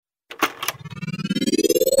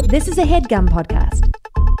This is a HeadGum podcast.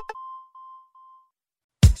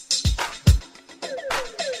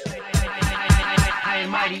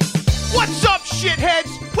 What's up,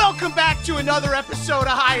 shitheads? Welcome back to another episode of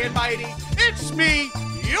High and Mighty. It's me,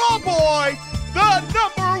 your boy, the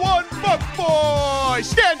number one fuckboy,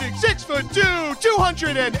 standing 6'2",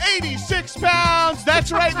 286 pounds.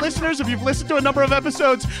 That's right, listeners. If you've listened to a number of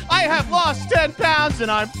episodes, I have lost 10 pounds,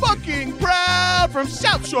 and I'm fucking proud. From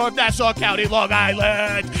South Shore of Nassau County, Long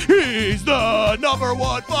Island, he's the number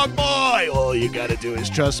one fuckboy. All you gotta do is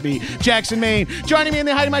trust me. Jackson, Maine. Joining me in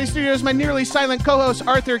the High and Mighty studios, my nearly silent co-host,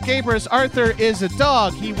 Arthur Gabris. Arthur is a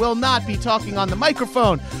dog. He will not be talking on the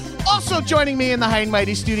microphone. Also joining me in the High and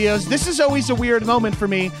Mighty studios, this is always a weird moment for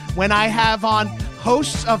me when I have on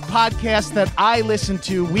hosts of podcasts that I listen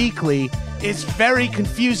to weekly. It's very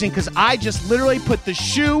confusing because I just literally put the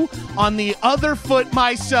shoe on the other foot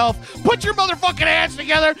myself. Put your motherfucking hands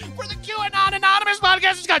together for the QAnon Anonymous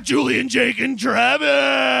podcast. It's got Julian, Jake, and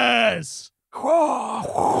Travis. Whoa.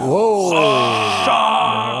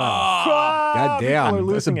 God damn.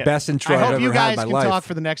 That's the best intro I've I hope ever you had guys in my can life. talk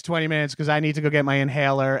for the next 20 minutes because I need to go get my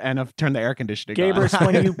inhaler and turn the air conditioning on. Gabris,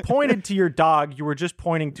 when you pointed to your dog, you were just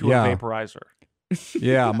pointing to a vaporizer.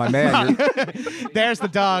 Yeah, my man. There's the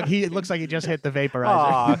dog. He looks like he just hit the vaporizer.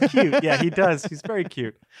 Aw, cute. Yeah, he does. He's very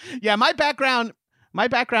cute. Yeah, my background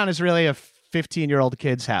is really a 15-year-old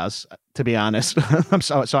kid's house, to be honest.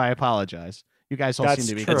 So I apologize. You guys all That's seem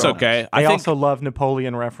to be true. cool. It's okay. I also love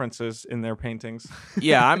Napoleon references in their paintings.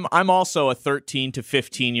 Yeah, I'm also a 13 to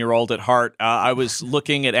 15-year-old at heart. I was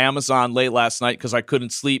looking at Amazon late last night because I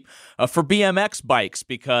couldn't sleep for BMX bikes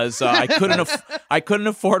because I couldn't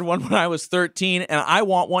afford one when I was 13, and I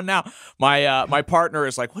want one now. My partner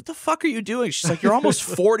is like, "What the fuck are you doing?" She's like, "You're almost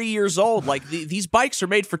 40 years old. Like these bikes are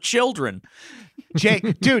made for children."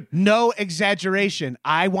 Jake, dude, no exaggeration.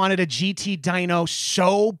 I wanted a GT dyno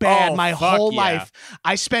so bad my whole life.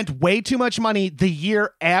 I spent way too much money the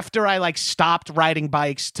year after I stopped riding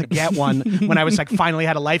bikes to get one when I was finally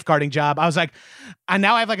had a lifeguarding job. I was like, and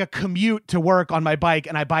now I have a commute to work on my bike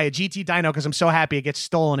and I buy a GT dyno because I'm so happy it gets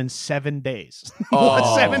stolen in 7 days.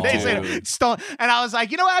 Oh, 7 days dude. later, it's stolen. And I was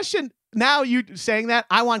like, you know what, I shouldn't. Now you saying that,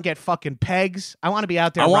 I want to get fucking pegs. I want to be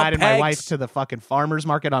out there riding my wife to the fucking farmer's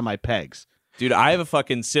market on my pegs. Dude, I have a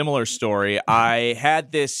fucking similar story. I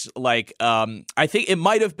had this, I think it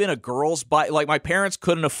might have been a girl's bike. Like, my parents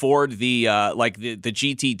couldn't afford the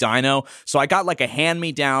GT dyno, so I got, a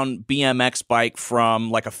hand-me-down BMX bike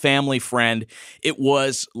from, a family friend. It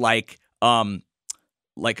was,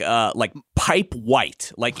 pipe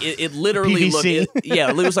white. It literally PVC. looked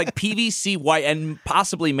it was like PVC white and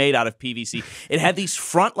possibly made out of PVC. It had these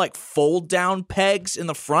front fold down pegs in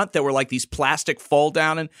the front that were these plastic fold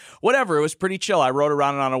down and whatever. It was pretty chill. I rode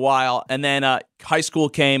around it on a while, and then high school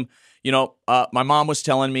came. My mom was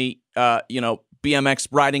telling me BMX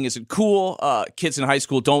riding isn't cool. Kids in high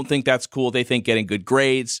school don't think that's cool. They think getting good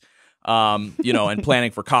grades and planning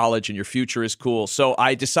for college and your future is cool. So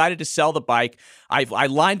I decided to sell the bike. I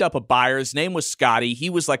lined up a buyer. His name was Scotty. He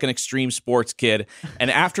was an extreme sports kid. And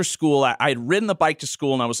after school, I had ridden the bike to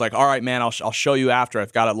school and I was like, all right, man, I'll show you after.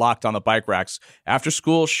 I've got it locked on the bike racks. After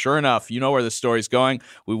school, sure enough, you know where the story's going.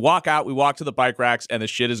 We walk out, we walk to the bike racks, and the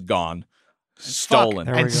shit is gone. Stolen.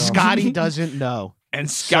 And Scotty doesn't know. And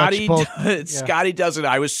Scotty doesn't.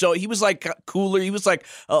 He was cooler. He was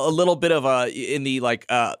a little bit of in the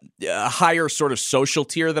a higher sort of social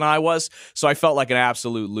tier than I was. So I felt like an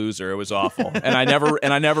absolute loser. It was awful. And I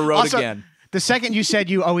never rode also, again. The second you said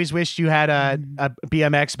you always wished you had a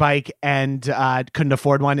BMX bike and couldn't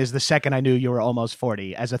afford one is the second I knew you were almost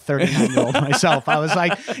 40. As a 39-year-old myself, I was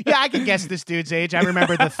like, yeah, I can guess this dude's age. I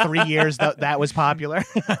remember the 3 years that was popular.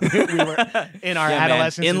 We were in our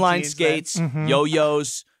adolescence. Inline skates,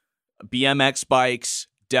 yo-yos, BMX bikes,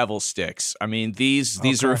 devil sticks. I mean,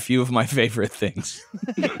 these are a few of my favorite things.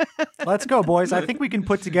 Let's go, boys. I think we can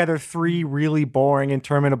put together 3 really boring,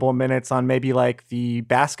 interminable minutes on maybe the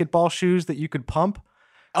basketball shoes that you could pump.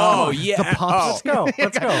 Oh, yeah. The pumps.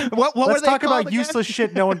 Let's go. What were Let's they talk called about again? useless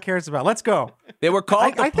shit no one cares about. Let's go. They were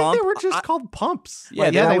called I think they were just called pumps. Yeah,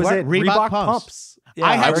 that they was were. it. Reebok pumps. Yeah,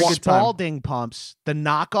 I had very good time. Spalding pumps, the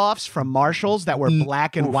knockoffs from Marshalls that were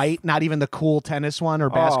black and white, not even the cool tennis one or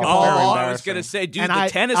basketball. very I was embarrassing. going to say, dude, And the I-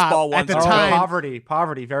 tennis ball at ones the are time-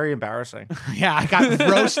 Poverty, very embarrassing. Yeah, I got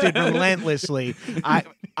roasted relentlessly.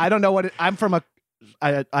 I don't know I'm from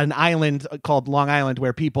an island called Long Island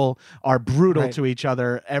where people are brutal to each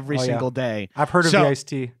other every single day. I've heard of the iced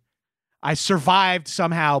tea. I survived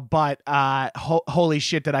somehow, but holy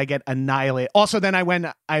shit, did I get annihilated. Also, then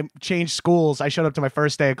I changed schools. I showed up to my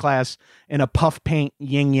first day of class in a puff paint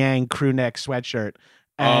yin yang crew neck sweatshirt.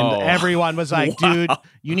 And Oh. everyone was like, Wow. dude,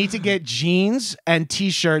 you need to get jeans and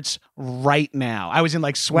t-shirts right now. I was in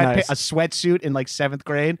like Nice. a sweatsuit in like 7th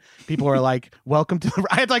grade. People were like, welcome to the,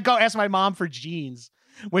 I had to like go ask my mom for jeans,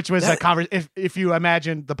 which was if you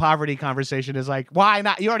imagine the poverty conversation is like, why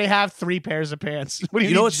not? You already have 3 pairs of pants. What do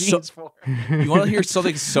you need what's jeans for? You want to hear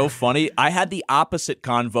something so funny? I had the opposite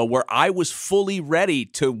convo where I was fully ready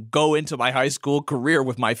to go into my high school career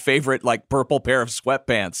with my favorite like purple pair of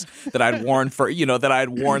sweatpants that I'd worn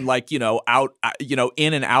out,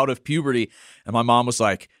 in and out of puberty. And my mom was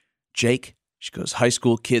like, Jake, she goes, high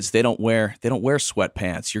school kids, they don't wear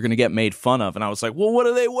sweatpants. You're going to get made fun of. And I was like, well, what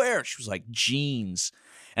do they wear? She was like, jeans.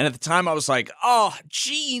 And at the time I was like, oh,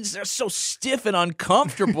 jeans, they're so stiff and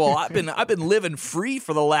uncomfortable. I've been living free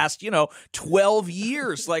for the last, 12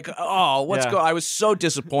 years. Like, oh, I was so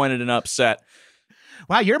disappointed and upset.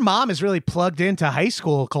 Wow, your mom is really plugged into high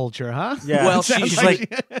school culture, huh? Yeah. Well, she's like,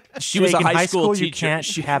 she was a in high school teacher. You can't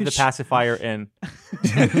have the pacifier in.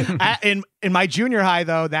 In my junior high,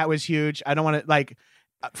 though, that was huge. I don't want to like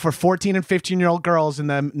for 14 and 15-year-old girls in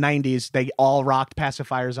the 90s, they all rocked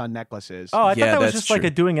pacifiers on necklaces. Oh, I thought that was that's just true. like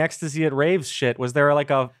a doing ecstasy at raves shit. Was there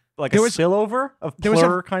like a spillover of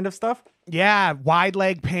plur kind of stuff? Yeah, wide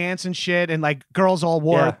leg pants and shit, and like girls all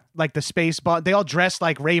wore like the space ball. They all dressed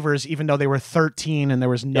like ravers, even though they were 13, and there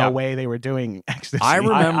was no way they were doing ecstasy. I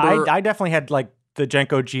remember. I definitely had like the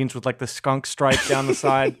Jenko jeans with like the skunk stripe down the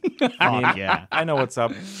side. I know what's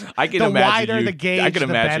up. I can the imagine wider you, the gauge, I can the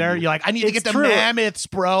imagine better. you. You're like, I need to get the true. mammoths,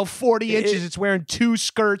 bro. 40 inches. It's wearing 2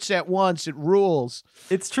 skirts at once. It rules.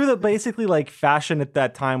 It's true that basically like fashion at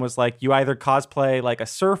that time was like you either cosplay like a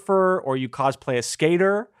surfer or you cosplay a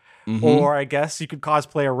skater, or I guess you could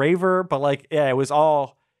cosplay a raver. But like, yeah, it was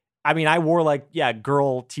all. I mean, I wore like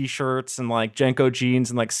girl t-shirts and like Jenko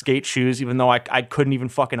jeans and like skate shoes, even though I couldn't even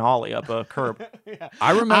fucking ollie up a curb.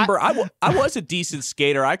 I remember I was a decent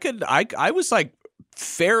skater. I was like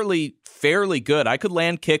fairly good. I could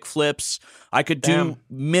land kick flips. I could do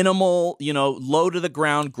minimal, low to the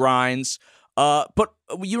ground grinds. But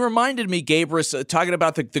you reminded me, Gabrus, talking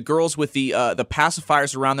about the girls with the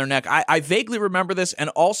pacifiers around their neck. I vaguely remember this,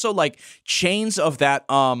 and also like chains of that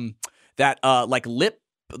lip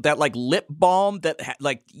balm that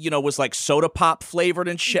was like soda pop flavored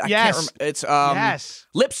and shit. Yes. I can't remember. It's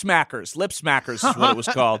lip smackers is what it was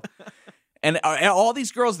called. And all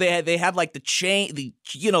these girls, they had like the chain,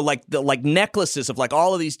 like necklaces of like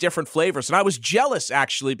all of these different flavors. And I was jealous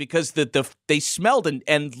actually because they smelled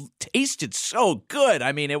and tasted so good.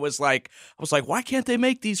 I mean, I was like, why can't they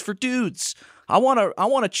make these for dudes? I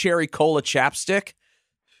want a cherry cola chapstick.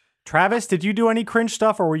 Travis, did you do any cringe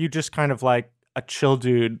stuff, or were you just kind of like a chill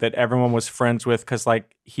dude that everyone was friends with because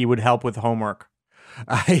like he would help with homework?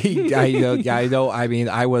 I know. I mean,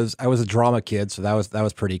 I was a drama kid, so that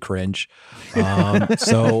was pretty cringe.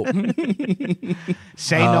 So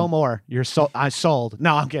say no more. I sold.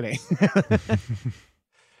 No, I'm kidding.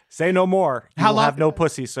 Say no more. How long? Have no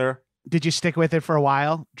pussy, sir. Did you stick with it for a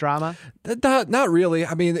while? Drama? Not really.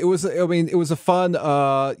 I mean, it was a fun,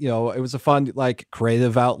 like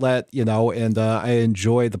creative outlet, and I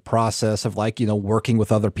enjoyed the process of like, working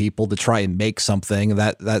with other people to try and make something.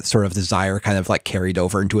 That sort of desire kind of like carried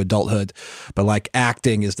over into adulthood, but like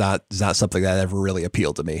acting is not something that ever really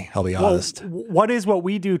appealed to me. I'll be honest. What is what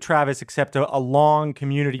we do, Travis, except a long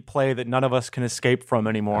community play that none of us can escape from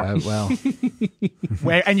anymore?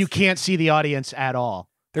 And you can't see the audience at all.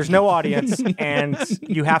 There's no audience, and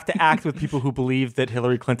you have to act with people who believe that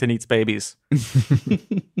Hillary Clinton eats babies.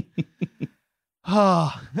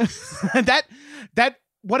 Oh,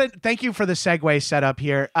 thank you for the segue setup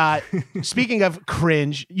here. Speaking of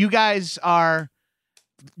cringe, you guys are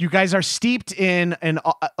steeped in and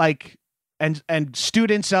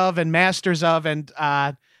students of and masters of and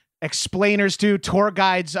explainers to, tour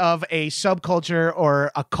guides of a subculture or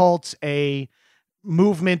a cult, a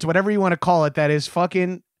movement, whatever you want to call it, that is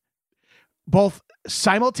fucking both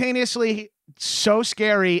simultaneously so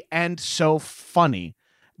scary and so funny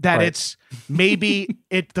that it's maybe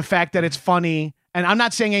the fact that it's funny. And I'm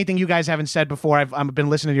not saying anything you guys haven't said before. I've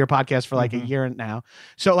been listening to your podcast for like a year now.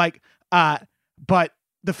 So like, but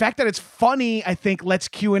the fact that it's funny, I think lets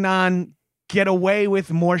QAnon get away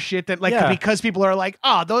with more shit that because people are like,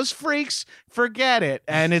 oh, those freaks, forget it.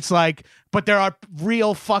 And it's like, but there are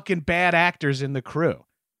real fucking bad actors in the crew.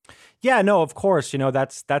 Yeah, no, of course.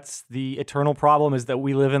 That's the eternal problem, is that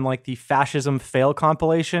we live in like the fascism fail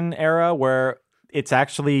compilation era where it's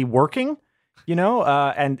actually working,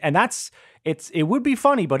 and it would be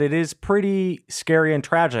funny, but it is pretty scary and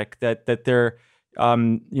tragic that they're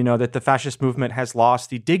that the fascist movement has lost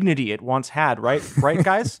the dignity it once had, right? Right,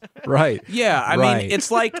 guys? Right. Yeah, I Right. mean,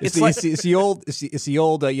 it's like It's the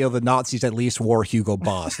old the Nazis at least wore Hugo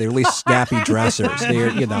Boss. They're at least snappy dressers.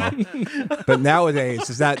 They're but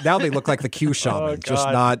nowadays now they look like the Q shaman, just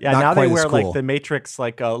not Yeah, not now quite they wear as cool. like the Matrix,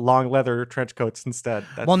 like long leather trench coats instead.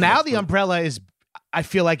 Well, now the umbrella is, I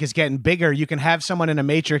feel like, is getting bigger. You can have someone in a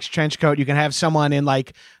Matrix trench coat. You can have someone in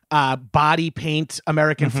like body paint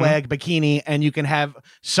American flag bikini, and you can have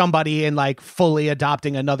somebody in like fully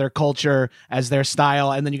adopting another culture as their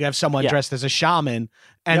style, and then you can have someone dressed as a shaman,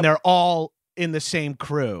 and they're all in the same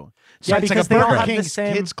crew. So it's because like a they all Burger have the King's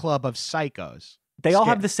same kids club of psychos. They all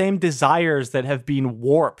have the same desires that have been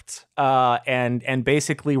warped and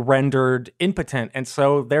basically rendered impotent, and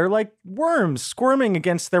so they're like worms squirming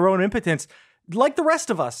against their own impotence, like the rest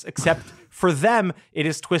of us, except for them, it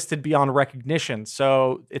is twisted beyond recognition.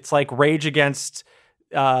 So it's like rage against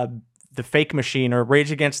the fake machine, or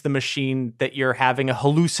rage against the machine that you're having a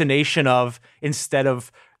hallucination of, instead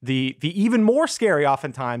of the even more scary,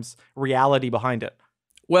 oftentimes, reality behind it.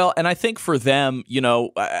 Well, and I think for them,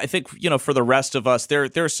 I think, for the rest of us, there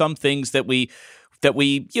are some things that we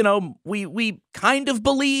kind of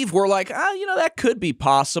believe. We're like, that could be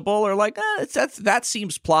possible, or like, that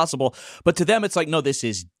seems plausible. But to them, it's like, no, this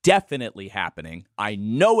is definitely happening. I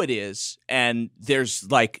know it is. And there's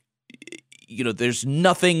like, there's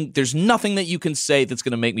nothing that you can say that's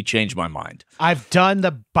going to make me change my mind. I've done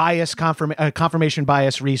the confirmation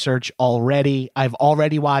bias research already. I've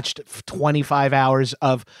already watched 25 hours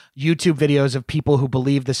of YouTube videos of people who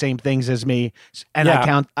believe the same things as me, and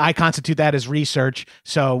I constitute that as research.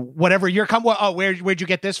 So whatever where'd you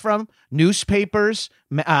get this from? Newspapers,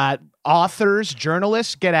 authors,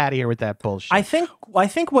 journalists? Get out of here with that bullshit. I think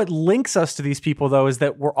what links us to these people, though, is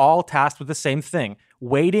that we're all tasked with the same thing: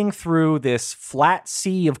 wading through this flat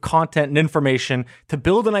sea of content and information to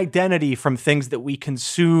build an identity from things that we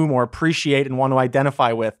consume or appreciate and want to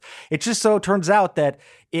identify with. It just so turns out that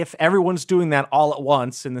if everyone's doing that all at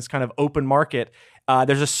once in this kind of open market,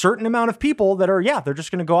 there's a certain amount of people that are, they're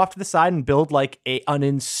just going to go off to the side and build like an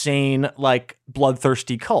insane, like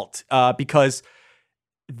bloodthirsty cult, because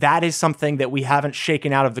that is something that we haven't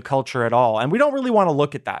shaken out of the culture at all. And we don't really want to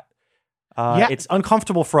look at that. It's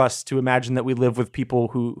uncomfortable for us to imagine that we live with people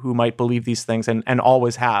who might believe these things and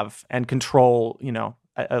always have, and control,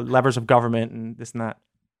 levers of government and this and that.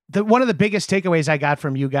 One of the biggest takeaways I got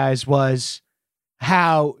from you guys was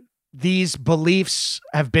how these beliefs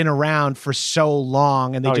have been around for so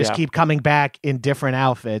long, and they keep coming back in different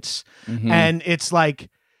outfits. Mm-hmm. And it's like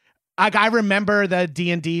I remember the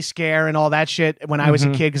D&D scare and all that shit when I was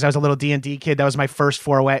a kid, because I was a little D&D kid. That was my first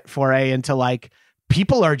foray into like,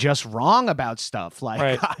 people are just wrong about stuff.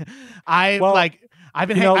 Like, right. I've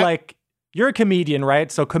been like, you're a comedian, right?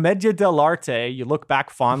 So commedia dell'arte, you look back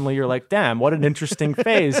fondly, you're like, damn, what an interesting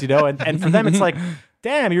phase, and for them, it's like,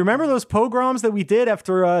 damn, you remember those pogroms that we did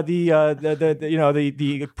after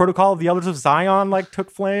the Protocol of the Elders of Zion like took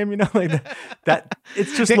flame, like that.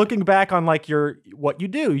 It's just looking back on like what you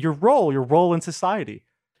do, your role in society.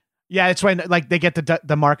 Yeah, it's when like they get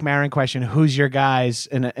the Mark Maron question, "Who's your guys?"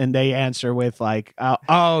 and they answer with like,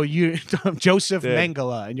 you Joseph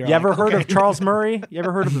Mengele. And you ever heard of Charles Murray? You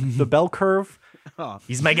ever heard of the bell curve? Oh.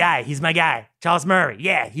 He's my guy. Charles Murray.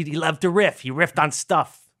 Yeah, he loved to riff. He riffed on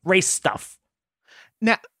stuff, race stuff.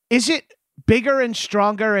 Now, is it bigger and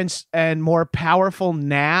stronger and more powerful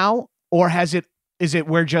now, or is it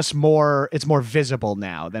it's more visible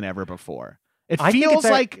now than ever before? It feels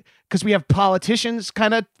like, because we have politicians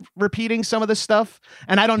kind of repeating some of the stuff,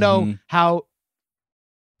 and I don't know how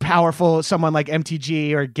powerful someone like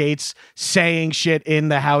MTG or Gates saying shit in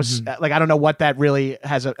the House, like I don't know what that really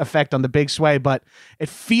has an effect on the big sway, but it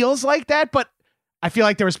feels like that. But I feel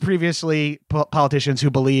like there was previously politicians who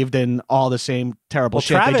believed in all the same terrible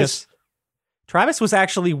shit. Travis was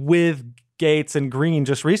actually with Gates and Green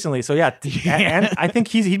just recently, so and I think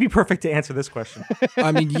he'd be perfect to answer this question.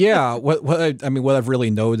 I mean, what I've really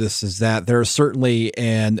noticed is that there's certainly,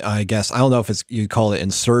 and I guess I don't know if you call it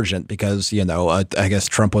insurgent, because I guess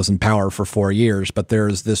Trump was in power for 4 years, but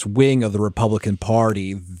there's this wing of the Republican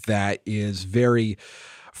Party that is very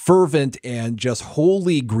fervent and just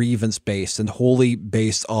wholly grievance based and wholly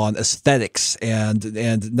based on aesthetics and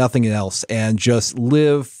nothing else, and just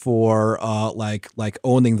live for like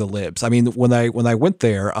owning the libs. I mean, when I went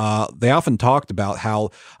there, they often talked about how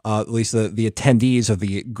at least the attendees of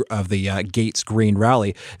the Gates Green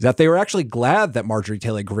rally, that they were actually glad that Marjorie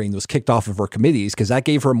Taylor Greene was kicked off of her committees, because that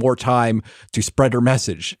gave her more time to spread her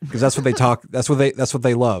message, because that's what they talk. That's what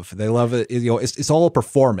they love. They love it. It's all a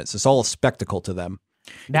performance. It's all a spectacle to them.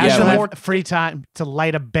 Now Yeah, she'll when have free time to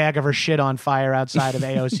light a bag of her shit on fire outside of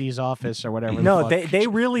AOC's office or whatever. No, they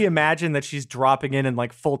really imagine that she's dropping in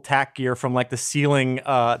like full tack gear from like the ceiling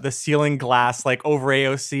glass like over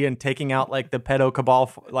AOC and taking out like the pedo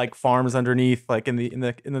cabal like farms underneath like in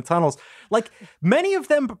the tunnels. Like many of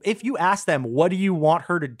them, if you ask them what do you want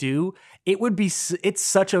her to do, it's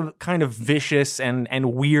such a kind of vicious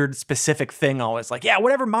and weird specific thing always. Like, yeah,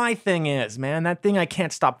 whatever my thing is, man, that thing I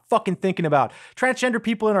can't stop fucking thinking about. Transgender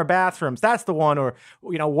people in our bathrooms, that's the one, or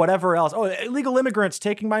whatever else. Oh, illegal immigrants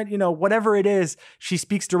taking my, whatever it is. She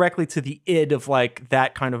speaks directly to the id of like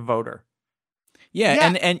that kind of voter.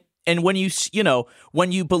 Yeah. And when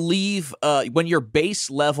when you believe, when your base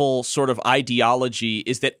level sort of ideology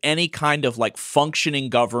is that any kind of like functioning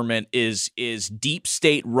government is deep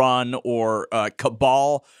state run or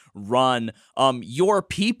cabal run, your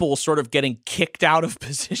people sort of getting kicked out of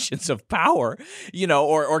positions of power,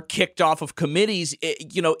 or kicked off of committees,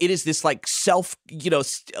 it is this like self-eating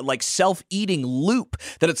loop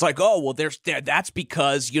that it's like, oh, well, that's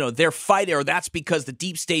because, they're fighting, or that's because the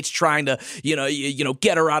deep state's trying to,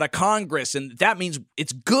 get her out of Congress. And that means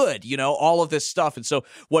it's good, all of this stuff. And so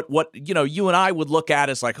what, you and I would look at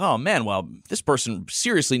is like, oh man, well, this person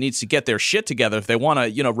seriously needs to get their shit together if they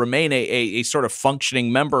want to, remain a sort of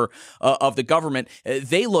functioning member of the government.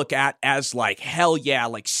 They look at as like, hell yeah,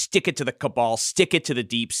 like stick it to the cabal, stick it to the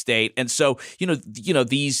deep state. And so,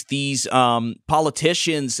 these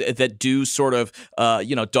politicians that do sort of,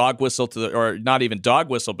 dog whistle or not even dog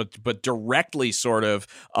whistle, but directly sort of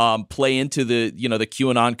play into the, the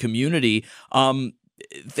QAnon community.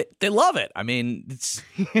 They love it. I mean, it's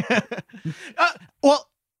well,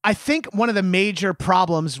 I think one of the major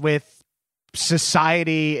problems with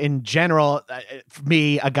society in general, for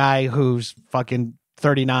me, a guy who's fucking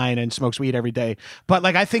 39 and smokes weed every day, but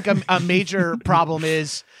like I think a major problem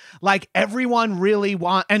is like everyone really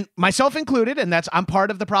and myself included, and I'm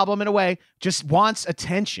part of the problem in a way, just wants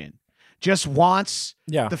attention, just wants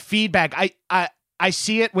the feedback. I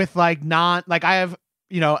see it with like I have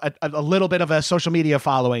a little bit of a social media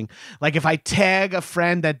following. Like if I tag a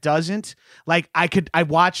friend that doesn't, like I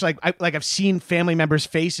watch, I've seen family members'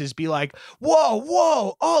 faces be like,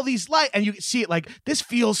 whoa, all these lights. And you see it like, this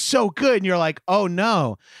feels so good. And you're like, oh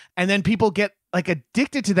no. And then people get like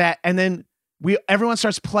addicted to that. And then everyone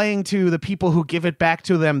starts playing to the people who give it back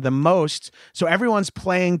to them the most. So everyone's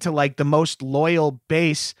playing to like the most loyal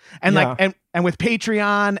base. And and with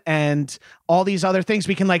Patreon and all these other things,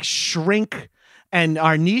 we can like shrink and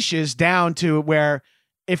our niches down to where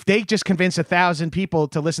if they just convince 1,000 people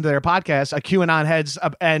to listen to their podcast, QAnon heads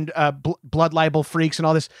and blood libel freaks and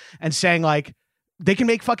all this, and saying like they can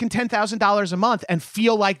make fucking $10,000 a month and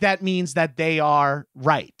feel like that means that they are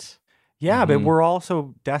right. Yeah, but we're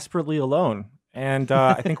also desperately alone. And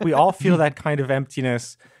I think we all feel that kind of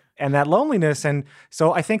emptiness and that loneliness. And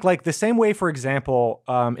so I think like the same way, for example,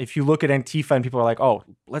 if you look at Antifa and people are like, oh,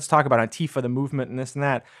 let's talk about Antifa, the movement and this and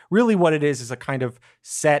that. Really what it is a kind of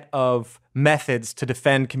set of methods to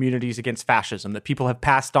defend communities against fascism that people have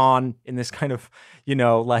passed on in this kind of,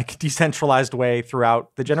 like decentralized way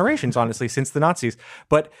throughout the generations, honestly, since the Nazis.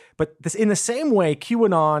 But this, in the same way,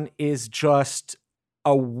 QAnon is just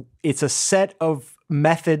it's a set of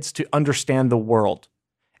methods to understand the world.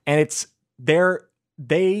 And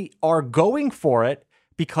they are going for it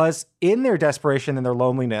because in their desperation and their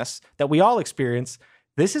loneliness that we all experience,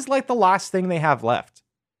 this is like the last thing they have left.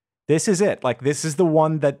 This is it. Like, this is the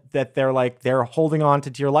one that they're holding on to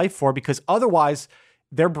dear life for, because otherwise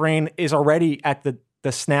their brain is already at the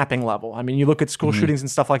snapping level. I mean, you look at school shootings and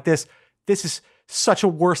stuff like this. This is such a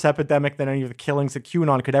worse epidemic than any of the killings that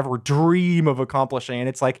QAnon could ever dream of accomplishing. And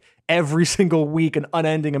it's like every single week, an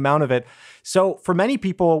unending amount of it. So for many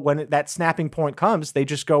people, when that snapping point comes, they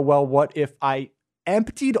just go, well, what if I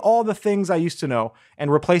emptied all the things I used to know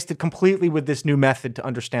and replaced it completely with this new method to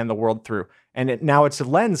understand the world through? And now it's a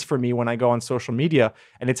lens for me when I go on social media,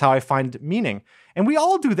 and it's how I find meaning. And we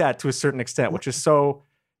all do that to a certain extent, which is so,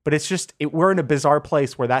 but it's just, we're in a bizarre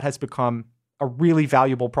place where that has become a really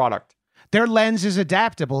valuable product. Their lens is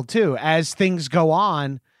adaptable too. As things go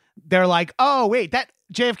on, they're like, oh, wait, that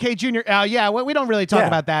JFK Jr. We don't really talk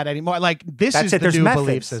about that anymore. Like, this is the new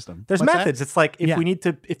belief system. There's methods. It's like, if we need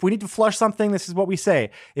to flush something, this is what we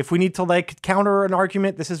say. If we need to like counter an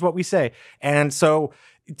argument, this is what we say. And so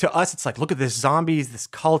to us, it's like, look at this zombies, this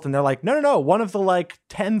cult. And they're like, no. One of the like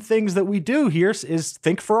 10 things that we do here is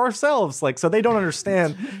think for ourselves. Like, so they don't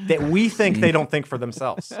understand that we think they don't think for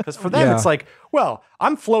themselves. Because for them, it's like, well,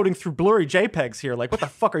 I'm floating through blurry JPEGs here. Like, what the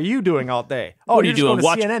fuck are you doing all day? Oh, What are you're you just doing?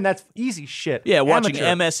 going to CNN? That's easy shit. Yeah, watching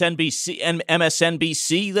Amateur. MSNBC and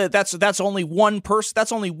MSNBC. That's only one person.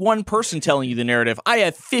 That's only one person telling you the narrative. I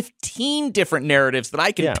have 15 different narratives that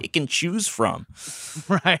I can pick and choose from.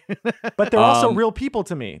 Right. But they're also real people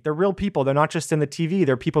to me. They're real people. They're not just in the TV.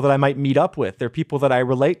 They're people that I might meet up with. They're people that I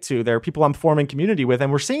relate to. They're people I'm forming community with.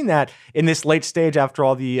 And we're seeing that in this late stage after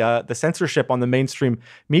all the censorship on the mainstream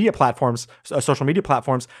media platforms, social media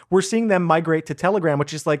platforms. We're seeing them migrate to Telegram,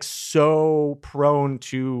 which is like so prone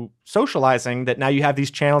to socializing that now you have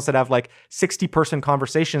these channels that have like 60-person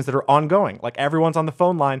conversations that are ongoing. Like everyone's on the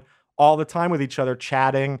phone line all the time with each other,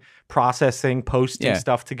 chatting, processing, posting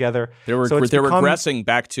stuff together. They're regressing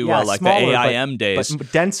back to like smaller, the AIM days.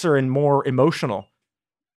 But denser and more emotional.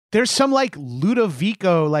 There's some like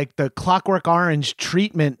Ludovico, like the Clockwork Orange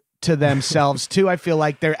treatment to themselves too. I feel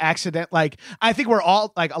like they're I think we're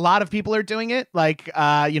all like, a lot of people are doing it. Like,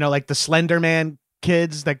 like the Slender Man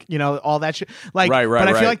kids, like, all that shit. Like, right. But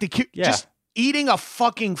I feel like just eating a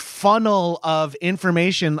fucking funnel of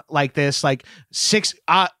information like this, like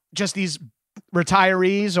just these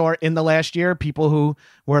retirees, or in the last year, people who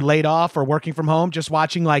were laid off or working from home, just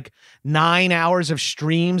watching like 9 hours of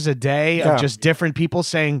streams a day of just different people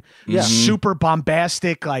saying super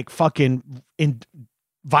bombastic, like fucking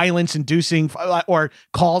violence inducing or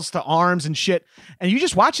calls to arms and shit. And you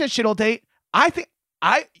just watch that shit all day. I think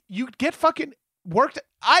you get fucking worked.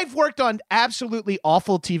 I've worked on absolutely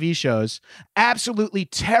awful TV shows, absolutely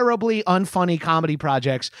terribly unfunny comedy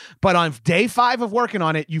projects, but on day 5 of working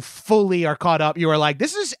on it, you fully are caught up. You are like,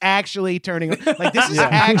 this is actually turning, like, this is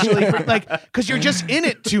actually, like, because you're just in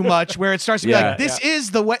it too much, where it starts to be like, this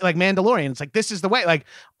is the way, like Mandalorian. It's like, this is the way, like,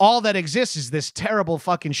 all that exists is this terrible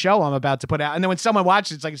fucking show I'm about to put out. And then when someone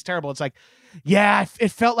watches it, it's like, it's terrible. It's like, yeah, it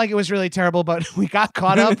felt like it was really terrible, but we got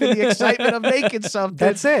caught up in the excitement of making something.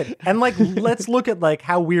 That's it. And like, let's look at like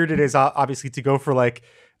how weird it is, obviously, to go for like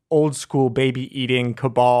old school baby eating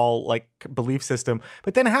cabal like belief system.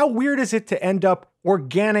 But then how weird is it to end up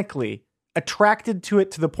organically attracted to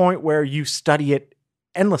it to the point where you study it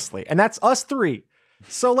endlessly? And that's us three.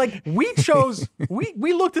 So like we chose,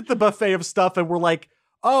 we looked at the buffet of stuff and we're like,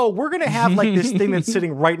 oh, we're going to have like this thing that's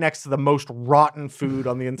sitting right next to the most rotten food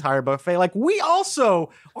on the entire buffet. Like we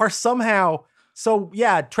also are somehow. So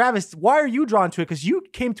yeah, Travis, why are you drawn to it? Because you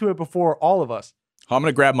came to it before all of us. I'm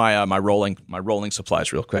going to grab my my rolling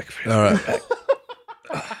supplies real quick. All right.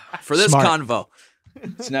 For this convo,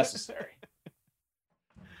 it's necessary.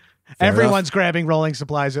 Everyone's grabbing rolling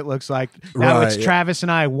supplies, it looks like. Now it's Travis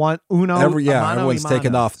and I want Uno. Everyone's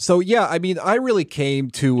taken off. So, yeah, I mean, I really came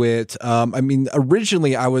to it.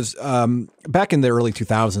 Originally I was, back in the early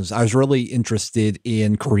 2000s, I was really interested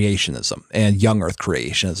in creationism and young earth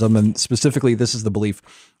creationism. And specifically, this is the belief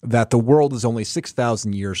that the world is only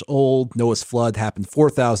 6,000 years old. Noah's flood happened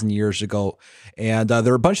 4,000 years ago. And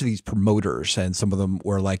there are a bunch of these promoters, and some of them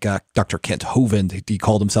were like Dr. Kent Hovind. He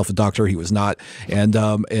called himself a doctor. He was not. And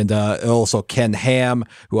also Ken Ham,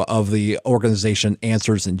 who of the organization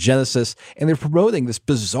Answers in Genesis. And they're promoting this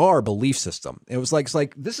bizarre belief system. It was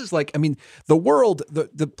like, this is like, I mean, the world,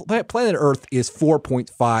 the planet Earth is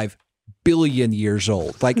 4.5 billion years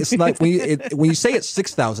old. Like, it's not, when you say it's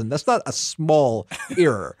 6,000, that's not a small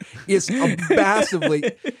error. It's a massively,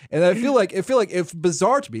 and I feel like it's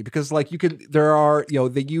bizarre to me because like there are,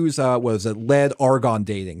 they use lead argon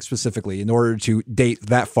dating specifically in order to date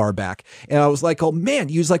that far back. And I was like, oh man,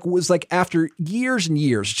 it was like after years and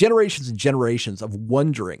years, generations and generations of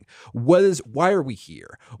wondering why are we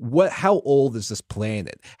here? How old is this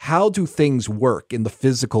planet? How do things work in the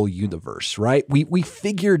physical universe, right? We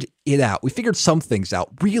figured it out. We figured some things out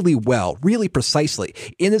really well, really precisely.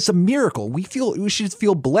 And it's a miracle. We should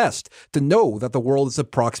feel blessed to know that the world is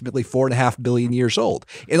approximately 4.5 billion years old.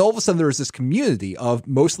 And all of a sudden there is this community of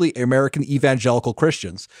mostly American evangelical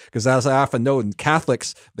Christians, because as I often know, in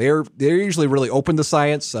Catholics, they're usually really open to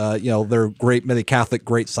science. They're great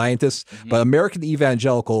Catholic scientists, but American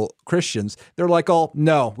evangelical Christians, they're like, oh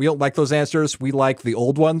no, we don't like those answers. We like the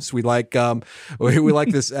old ones. We like we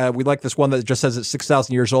like this one that just says it's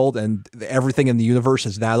 6,000 years old and everything in the universe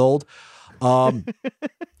is that old.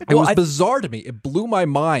 It was bizarre to me. It blew my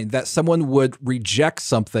mind that someone would reject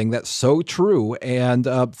something that's so true and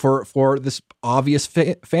for this obvious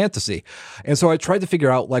fantasy. And so I tried to figure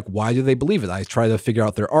out like why do they believe it? I tried to figure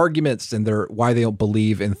out their arguments and why they don't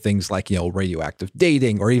believe in things like radioactive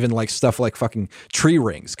dating or even like stuff like fucking tree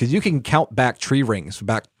rings, because you can count back tree rings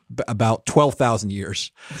back about 12,000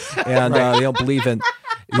 years, and they don't believe in.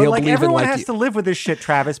 But like everyone has to live with this shit,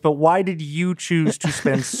 Travis. But why did you choose to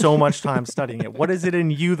spend so much time studying it? What is it in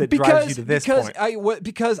you that drives you to this point?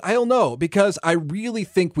 Because I don't know. Because I really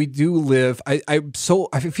think we do live. I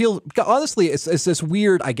feel honestly, it's this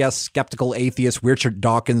weird, I guess, skeptical atheist Richard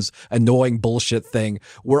Dawkins annoying bullshit thing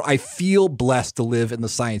where I feel blessed to live in the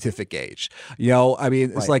scientific age. You know, I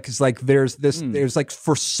mean, it's like there's like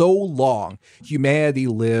for so long humanity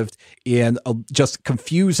lived in just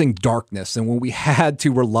confusing darkness, and when we had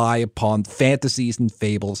to rely upon fantasies and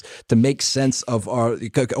fables to make sense of our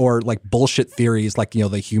or like bullshit theories, like, you know,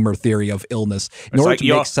 the humor theory of illness, in order to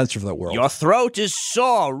make sense of the world. Your throat is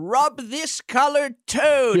sore. Rub this colored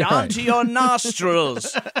toad onto your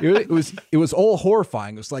nostrils. It was all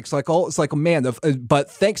horrifying. It's like a man of, but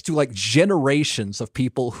thanks to like generations of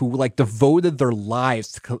people who like devoted their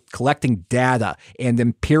lives to collecting data and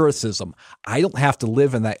empiricism, I don't have to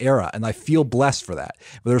live in that era, and I feel blessed for that.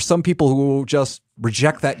 But there are some people who just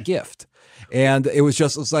reject that gift. And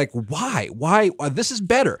it's like, why? This is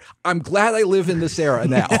better. I'm glad I live in this era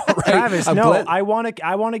now. Right? Travis, I want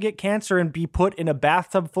to get cancer and be put in a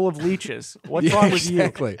bathtub full of leeches. What's wrong with you?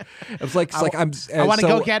 Exactly. It's like I want to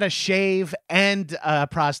go get a shave and a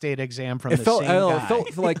prostate exam from the same guy. I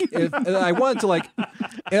felt like I wanted to like,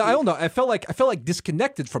 I don't know. I felt like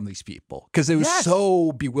disconnected from these people because it was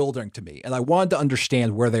so bewildering to me, and I wanted to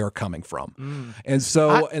understand where they were coming from. And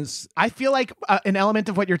so, I feel like an element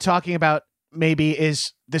of what you're talking about maybe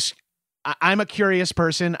is this. I'm a curious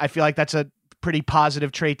person. I feel like that's a pretty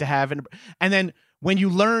positive trait to have. And then when you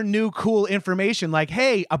learn new cool information, like,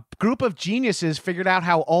 hey, a group of geniuses figured out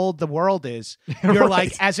how old the world is. You're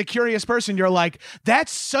like, as a curious person, you're like,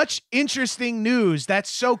 that's such interesting news. That's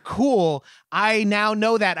so cool. I now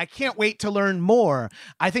know that. I can't wait to learn more.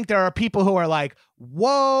 I think there are people who are like,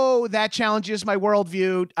 whoa, that challenges my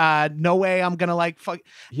worldview. No way I'm going to like, fuck.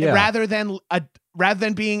 Yeah. Rather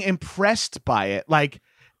than being impressed by it, like,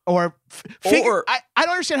 I don't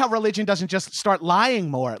understand how religion doesn't just start lying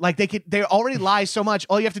more. Like they already lie so much.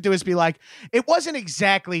 All you have to do is be like, it wasn't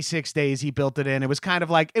exactly 6 days he built it in. It was kind of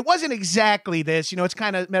like, it wasn't exactly this, you know, it's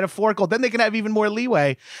kind of metaphorical. Then they can have even more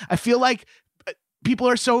leeway. I feel like people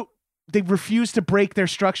are they refuse to break their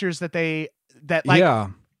structures that fit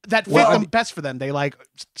them best for them.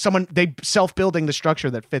 They self-building the structure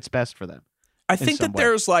that fits best for them. I think that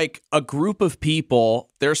there's like a group of people,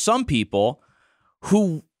 there's some people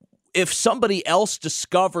who, if somebody else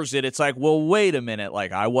discovers it, it's like, well, wait a minute.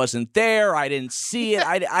 Like, I wasn't there. I didn't see it.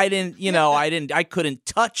 I didn't, you know, I couldn't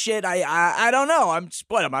touch it. I don't know. I'm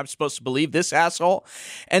supposed to believe this asshole.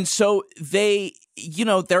 And so there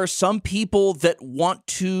are some people that want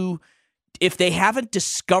to, if they haven't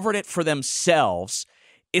discovered it for themselves,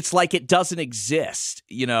 it's like it doesn't exist,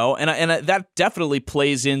 you know, and that definitely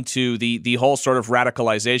plays into the whole sort of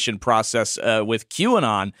radicalization process with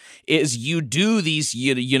QAnon. Is you do these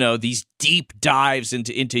these deep dives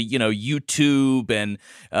into YouTube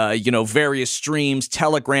and various streams,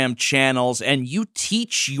 Telegram channels, and you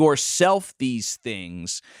teach yourself these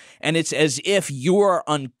things, and it's as if you're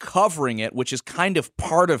uncovering it, which is kind of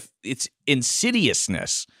part of its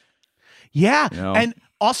insidiousness. Yeah, you know? And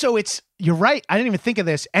also you're right. I didn't even think of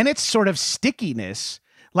this. And it's sort of stickiness.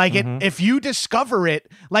 Like if you discover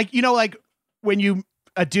it, like, you know, like when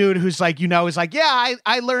a dude who's like, is like, yeah,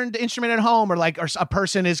 I learned the instrument at home, or a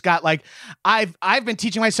person has got like, I've been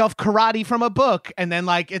teaching myself karate from a book. And then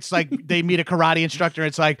like, it's like they meet a karate instructor.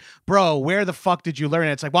 It's like, bro, where the fuck did you learn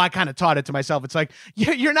it? It's like, well, I kind of taught it to myself. It's like,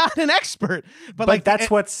 you're not an expert, but like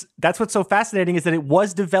what's so fascinating is that it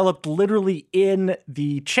was developed literally in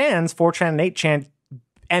the Chans, 4chan and 8chan,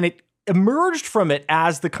 and it emerged from it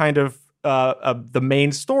as the kind of the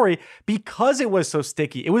main story because it was so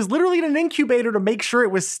sticky. It was literally in an incubator to make sure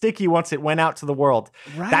it was sticky once it went out to the world.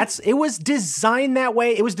 Right. It was designed that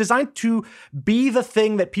way. It was designed to be the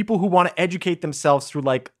thing that people who want to educate themselves through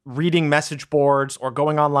like reading message boards or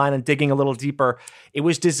going online and digging a little deeper. It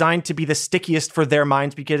was designed to be the stickiest for their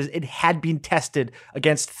minds because it had been tested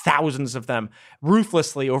against thousands of them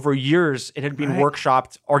ruthlessly over years. It had been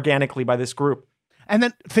workshopped organically by this group. And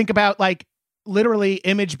then think about like literally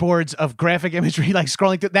image boards of graphic imagery, like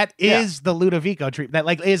scrolling through. That is the Ludovico treatment. That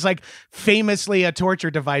like is like famously a torture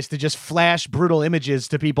device to just flash brutal images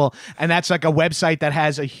to people. And that's like a website that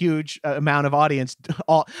has a huge amount of audience.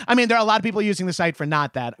 I mean, there are a lot of people using the site for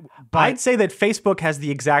not that. But I'd say that Facebook has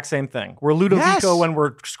the exact same thing. We're Ludovico when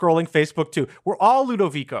we're scrolling Facebook too. We're all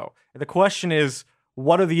Ludovico. The question is,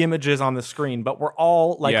 what are the images on the screen, but we're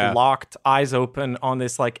all like locked, eyes open on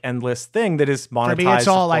this like endless thing that is monetized. For me, it's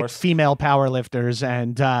all like female powerlifters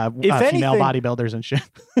and female bodybuilders and shit.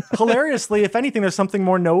 Hilariously, if anything, there's something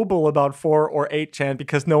more noble about 4 or 8chan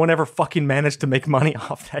because no one ever fucking managed to make money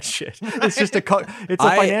off that shit. It's just a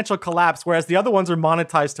financial collapse, whereas the other ones are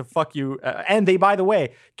monetized to fuck you. And they, by the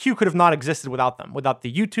way, Q could have not existed without them. Without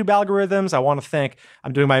the YouTube algorithms, I want to thank,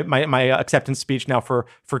 I'm doing my acceptance speech now for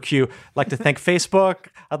Q. I'd like to thank Facebook.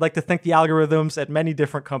 I'd like to thank the algorithms at many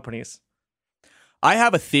different companies. I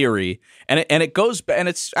have a theory, and it goes, and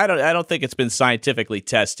it's I don't think it's been scientifically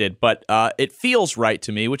tested, but it feels right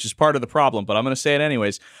to me, which is part of the problem. But I'm going to say it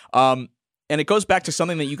anyways. And it goes back to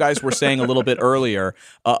something that you guys were saying a little bit earlier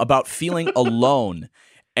about feeling alone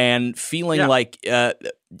and feeling like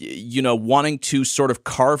wanting to sort of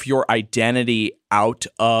carve your identity out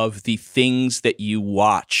of the things that you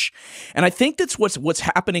watch. And I think that's what's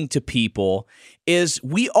happening to people is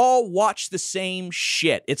we all watch the same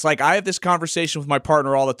shit. It's like I have this conversation with my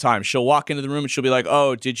partner all the time. She'll walk into the room and she'll be like,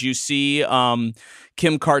 "Oh, did you see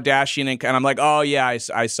Kim Kardashian?" And I'm like, "Oh yeah, I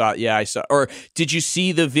saw it. Yeah, I saw it." Or did you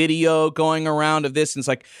see the video going around of this? And it's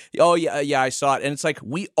like, "Oh yeah, I saw it." And it's like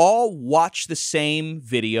we all watch the same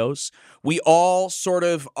videos. We all sort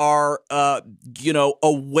of are,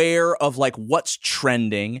 aware of like what's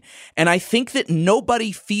trending. And I think that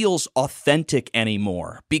nobody feels authentic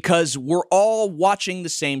anymore because we're all watching the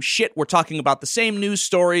same shit. We're talking about the same news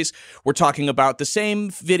stories. We're talking about the same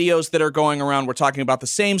videos that are going around. We're talking about the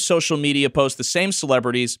same social media posts, the same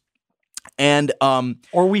celebrities. And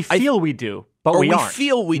or we feel we do, but we aren't.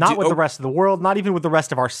 Feel we not do. With the rest of the world, not even with the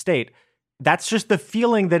rest of our state. That's just the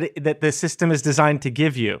feeling that the system is designed to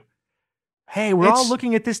give you. Hey, we're all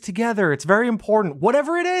looking at this together. It's very important.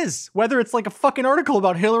 Whatever it is, whether it's like a fucking article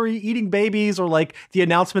about Hillary eating babies or like the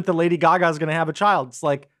announcement that Lady Gaga is going to have a child. It's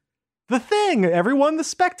like the thing, everyone, the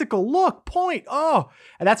spectacle, look, point. Oh,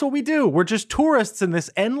 and that's what we do. We're just tourists in this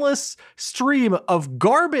endless stream of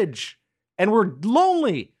garbage and we're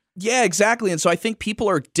lonely. Yeah, exactly. And so I think people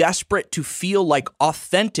are desperate to feel like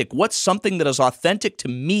authentic. What's something that is authentic to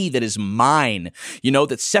me that is mine,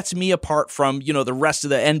 that sets me apart from, the rest of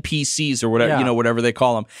the NPCs or whatever, whatever they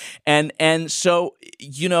call them. And so,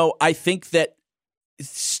 I think that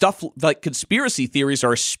stuff like conspiracy theories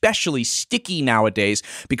are especially sticky nowadays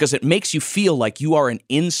because it makes you feel like you are an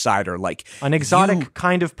insider, like an exotic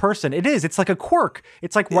kind of person. It is. It's like a quirk.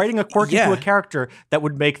 It's like writing a quirk into a character that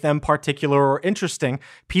would make them particular or interesting.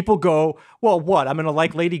 People go, well, what? I'm going to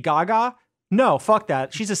like Lady Gaga? No, fuck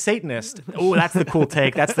that. She's a Satanist. Oh, that's the cool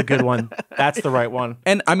take. That's the good one. That's the right one.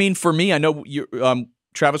 And I mean, for me, I know you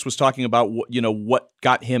Travis was talking about what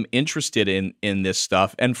got him interested in this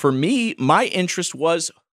stuff. And for me, my interest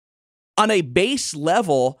was on a base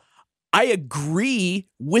level, I agree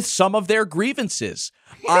with some of their grievances.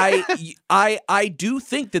 I do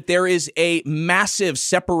think that there is a massive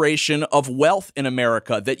separation of wealth in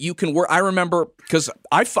America that you can work. I remember because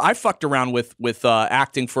I fucked around with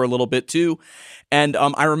acting for a little bit too. And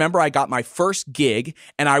I remember I got my first gig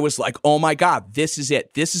and I was like, oh my God, this is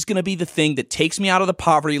it. This is going to be the thing that takes me out of the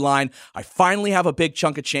poverty line. I finally have a big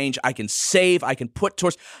chunk of change. I can save. I can put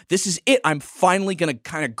towards. This is it. I'm finally going to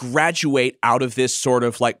kind of graduate out of this sort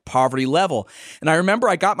of like poverty level. And I remember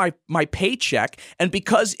I got my paycheck, and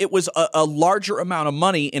because it was a larger amount of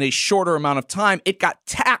money in a shorter amount of time, it got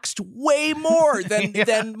taxed way more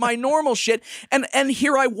than my normal shit. And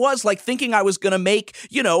here I was like thinking I was going to make,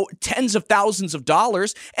 tens of thousands of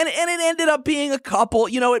dollars, and it ended up being a couple.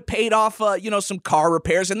 It paid off some car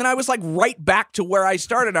repairs, and then I was like right back to where I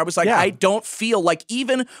started. I was like, I don't feel like,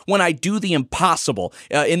 even when I do the impossible,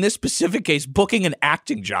 in this specific case, booking an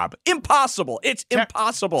acting job, impossible. It's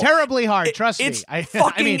impossible. Terribly hard. Trust me. It's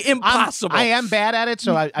fucking impossible. I am bad at it,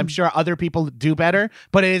 so I'm sure other people do better,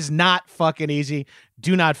 but it is not fucking easy.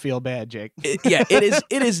 Do not feel bad, Jake. It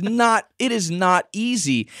is not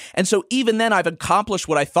easy. And so even then I've accomplished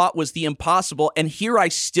what I thought was the impossible, and here I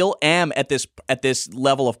still am at this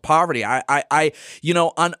level of poverty. I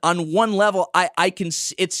on one level I can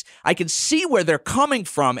see where they're coming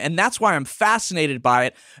from, and that's why I'm fascinated by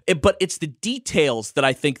it. But it's the details that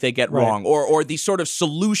I think they get wrong, or the sort of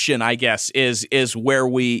solution, I guess, is where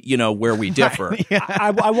we differ.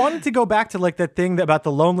 I wanted to go back to like that thing about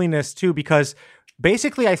the loneliness too, because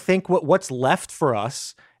basically, I think what's left for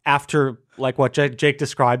us after like what Jake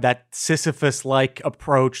described, that Sisyphus-like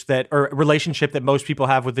approach or relationship that most people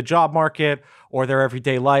have with the job market or their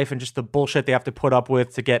everyday life and just the bullshit they have to put up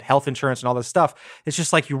with to get health insurance and all this stuff. It's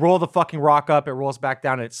just like you roll the fucking rock up, it rolls back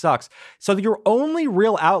down, and it sucks. So your only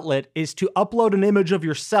real outlet is to upload an image of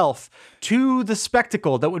yourself to the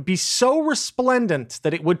spectacle that would be so resplendent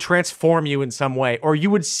that it would transform you in some way, or you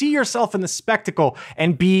would see yourself in the spectacle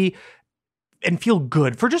and feel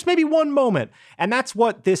good for just maybe one moment. And that's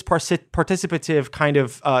what this participative kind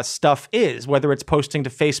of stuff is, whether it's posting to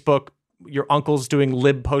Facebook, your uncle's doing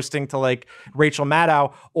lib posting to like Rachel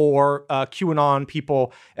Maddow, or QAnon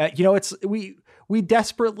people. We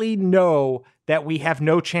desperately know that we have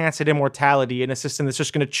no chance at immortality in a system that's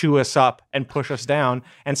just going to chew us up and push us down.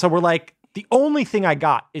 And so we're like, the only thing I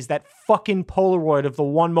got is that fucking Polaroid of the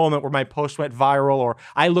one moment where my post went viral, or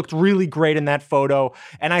I looked really great in that photo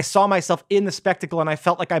and I saw myself in the spectacle and I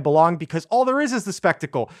felt like I belonged, because all there is the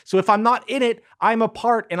spectacle. So if I'm not in it, I'm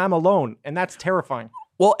apart and I'm alone. And that's terrifying.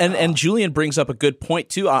 Well, and Julian brings up a good point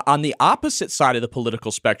too. On the opposite side of the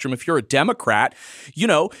political spectrum, if you're a Democrat,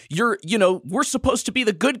 we're supposed to be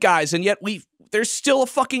the good guys, and yet there's still a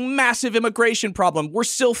fucking massive immigration problem. We're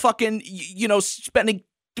still fucking, spending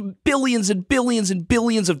billions and billions and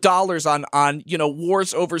billions of dollars on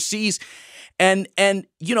wars overseas. And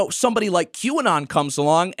somebody like QAnon comes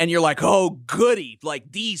along and you're like, oh, goody.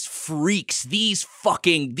 Like these freaks, these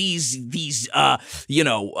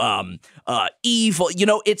evil,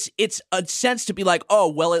 it's a sense to be like, oh,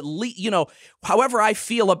 well, at least, however I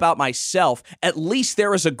feel about myself, at least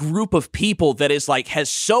there is a group of people that is like,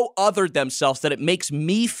 has so othered themselves that it makes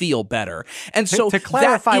me feel better. And so to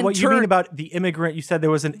clarify what you mean about the immigrant, you said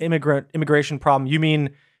there was an immigration problem. You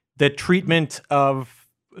mean the treatment of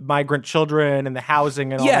migrant children and the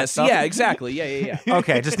housing and all that stuff? Yes, yeah, exactly. Yeah.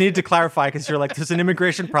 Okay, I just needed to clarify because you're like, there's an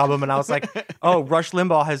immigration problem, and I was like, oh, Rush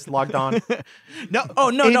Limbaugh has logged on. No.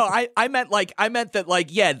 I meant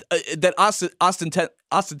that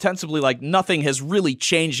ostensibly, like, nothing has really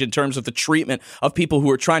changed in terms of the treatment of people who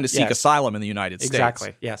are trying to seek asylum in the United States.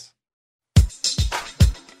 Exactly. Yes.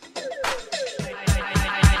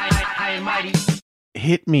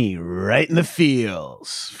 Hit me right in the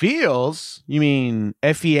feels. Feels? You mean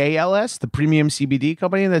FEALS, the premium CBD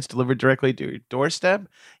company that's delivered directly to your doorstep?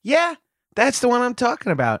 Yeah, that's the one I'm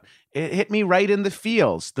talking about. It hit me right in the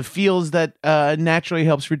feels that naturally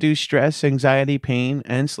helps reduce stress, anxiety, pain,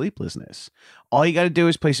 and sleeplessness. All you got to do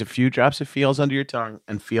is place a few drops of feels under your tongue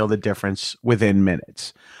and feel the difference within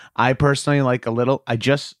minutes. I personally like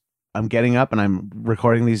I'm getting up and I'm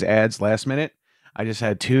recording these ads last minute. I just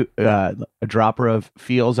had a dropper of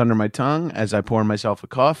feels under my tongue as I pour myself a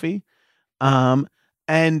coffee.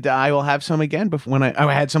 And I will have some again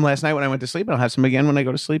I had some last night when I went to sleep, and I'll have some again when I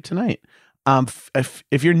go to sleep tonight. If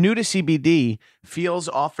you're new to CBD, Feels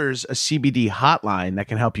offers a CBD hotline that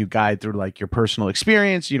can help you guide through like your personal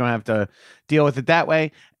experience. You don't have to deal with it that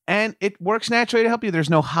way. And it works naturally to help you. There's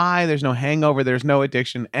no high, there's no hangover, there's no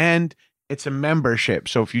addiction, and it's a membership.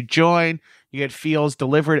 So if you join, you get Feels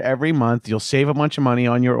delivered every month. You'll save a bunch of money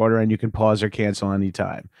on your order, and you can pause or cancel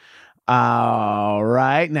anytime. All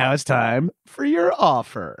right, now it's time for your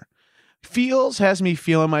offer. Feels has me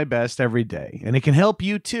feeling my best every day, and it can help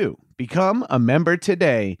you too. Become a member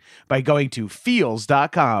today by going to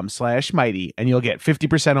feels.com/mighty, and you'll get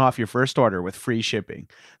 50% off your first order with free shipping.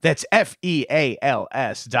 That's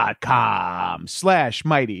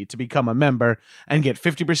FEALS.com/mighty to become a member and get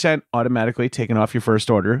 50% automatically taken off your first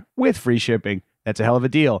order with free shipping. That's a hell of a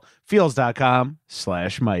deal.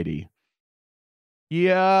 Feels.com/mighty.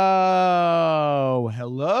 Yo,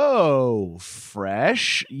 hello,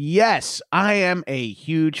 Fresh. Yes, I am a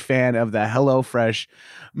huge fan of the HelloFresh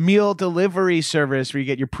meal delivery service where you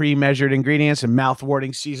get your pre-measured ingredients and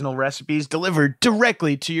mouth-watering seasonal recipes delivered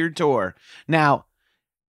directly to your door. Now,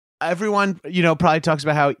 everyone, probably talks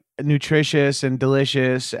about how nutritious and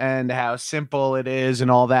delicious and how simple it is and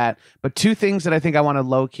all that. But two things that I think I want to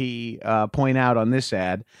low-key point out on this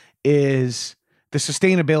ad is the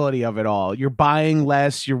sustainability of it all. You're buying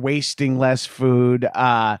less, you're wasting less food,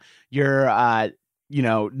 you're not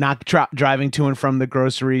driving to and from the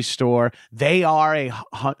grocery store. They are a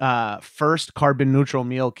first carbon neutral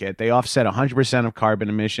meal kit. They offset 100% of carbon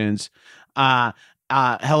emissions.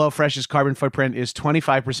 HelloFresh's carbon footprint is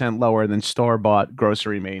 25% lower than store-bought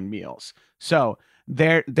grocery-made meals. So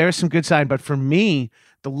there's some good sign. But for me,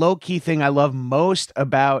 the low-key thing I love most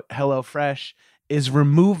about HelloFresh is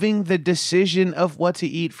removing the decision of what to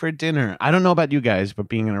eat for dinner. I don't know about you guys, but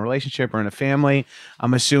being in a relationship or in a family,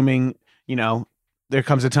 I'm assuming, there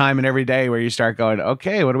comes a time in every day where you start going,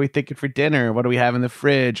 okay, what are we thinking for dinner? What do we have in the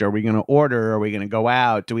fridge? Are we going to order? Are we going to go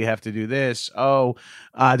out? Do we have to do this? Oh,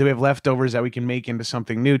 do we have leftovers that we can make into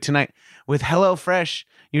something new tonight? With HelloFresh,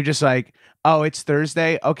 you're just like, oh, it's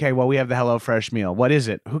Thursday. Okay, well, we have the HelloFresh meal. What is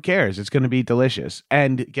it? Who cares? It's going to be delicious.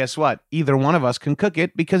 And guess what? Either one of us can cook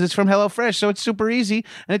it because it's from HelloFresh. So it's super easy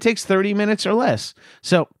and it takes 30 minutes or less.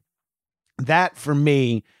 So that for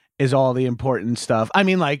me is all the important stuff. I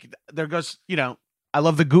mean, like, there goes, I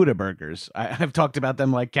love the Gouda burgers. I've talked about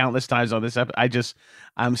them like countless times on this episode.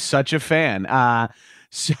 I'm such a fan.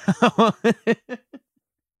 So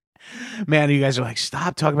man, you guys are like,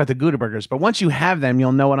 stop talking about the Gouda burgers. But once you have them,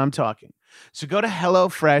 you'll know what I'm talking. So go to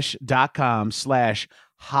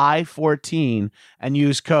HelloFresh.com/high14 and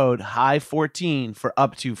use code high14 for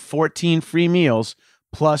up to 14 free meals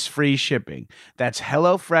plus free shipping. That's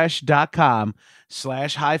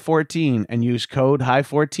HelloFresh.com/high14 and use code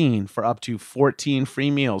high14 for up to 14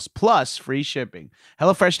 free meals plus free shipping.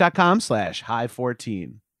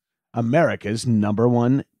 HelloFresh.com/high14. America's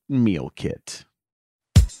 #1 meal kit.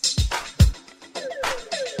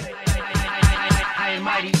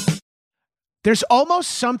 There's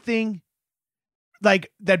almost something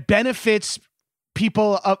like that benefits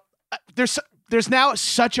people. There's now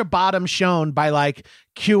such a bottom shown by like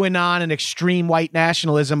QAnon and extreme white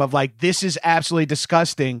nationalism of like, this is absolutely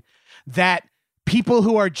disgusting, that people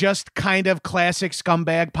who are just kind of classic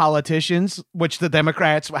scumbag politicians, which the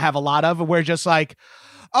Democrats have a lot of, we're just like,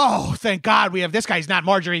 oh, thank God we have this guy. He's not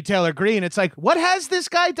Marjorie Taylor Greene. It's like, what has this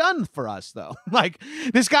guy done for us, though? Like,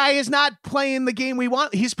 this guy is not playing the game we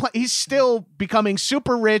want. He's still becoming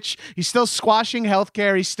super rich. He's still squashing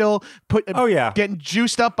healthcare. He's still getting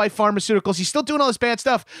juiced up by pharmaceuticals. He's still doing all this bad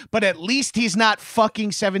stuff, but at least he's not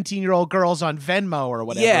fucking 17-year-old girls on Venmo or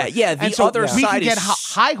whatever. Yeah. The other side we can get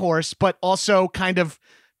high horse, but also kind of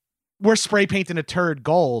we're spray painting a turd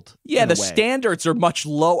gold. Yeah, the standards are much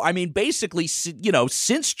low. I mean, basically,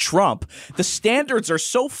 since Trump, the standards are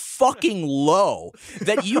so fucking low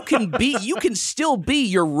that you can still be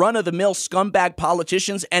your run-of-the-mill scumbag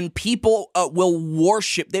politicians, and people will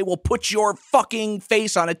worship. They will put your fucking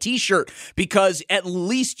face on a t-shirt because at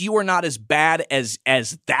least you are not as bad as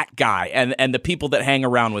that guy and the people that hang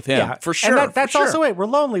around with him. Yeah, for sure. And that's also it. We're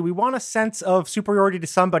lonely. We want a sense of superiority to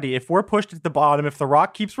somebody. If we're pushed at the bottom, if the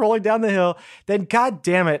rock keeps rolling down the hill, then god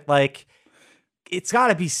damn it, like, it's got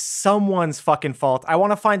to be someone's fucking fault. I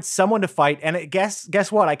want to find someone to fight, and guess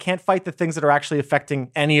what? I can't fight the things that are actually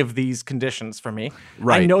affecting any of these conditions for me.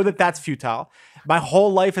 Right. I know that that's futile. My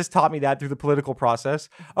whole life has taught me that through the political process.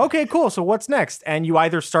 Okay, cool. So what's next? And you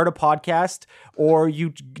either start a podcast or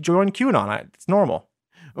you join QAnon. It's normal.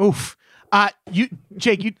 Oof.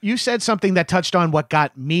 Jake, you said something that touched on what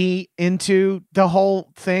got me into the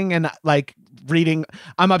whole thing, and like reading.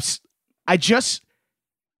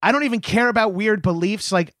 I don't even care about weird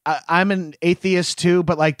beliefs. Like I'm an atheist too,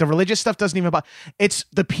 but like the religious stuff doesn't even bother. It's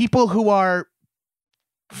the people who are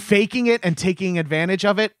faking it and taking advantage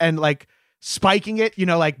of it and like spiking it,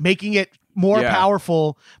 like making it more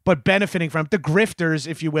powerful, but benefiting from it. The grifters,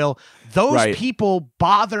 if you will. Those people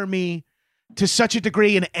bother me to such a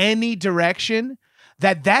degree in any direction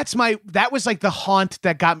that was like the haunt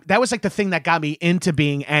that was like the thing that got me into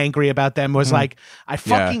being angry about them was like, I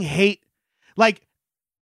fucking hate, like,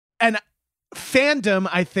 and fandom,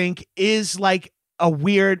 I think, is like a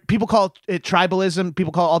weird, people call it tribalism,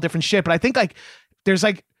 people call it all different shit, but I think like there's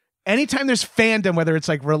like, anytime there's fandom, whether it's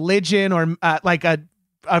like religion or like a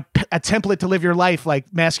template to live your life,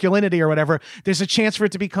 like masculinity or whatever, there's a chance for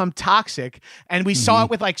it to become toxic. And we saw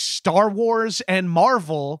it with like Star Wars and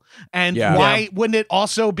Marvel. And why wouldn't it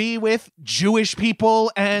also be with Jewish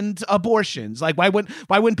people and abortions? Like, why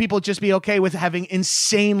wouldn't people just be okay with having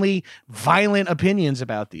insanely violent opinions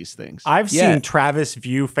about these things? I've seen Travis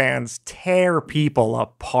View fans tear people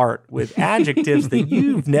apart with adjectives that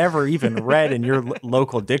you've never even read in your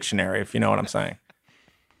local dictionary, if you know what I'm saying.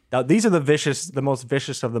 Now, these are the most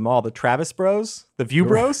vicious of them all. The Travis Bros, the View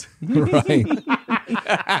Bros. Right.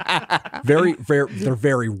 Very, they're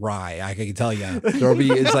very wry, I can tell you.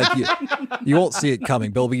 It's like you won't see it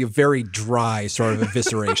coming. There'll be a very dry sort of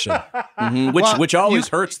evisceration. Which always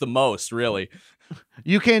hurts the most, really.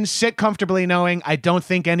 You can sit comfortably knowing I don't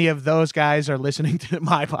think any of those guys are listening to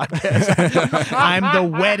my podcast. I'm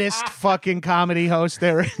the wettest fucking comedy host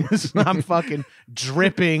there is. I'm fucking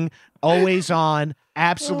dripping, always on,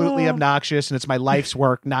 absolutely obnoxious, and it's my life's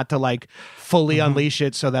work not to like fully unleash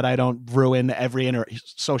it so that I don't ruin every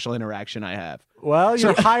social interaction I have. Well,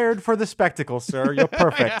 you're hired for the spectacle, sir. You're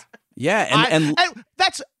perfect. Yeah, and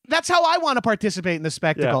that's how I want to participate in the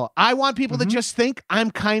spectacle. I want people to just think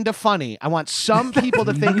I'm kind of funny. I want some people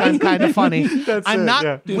to think I'm kind of funny. I'm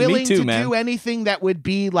not willing to do anything that would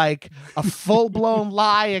be like a full-blown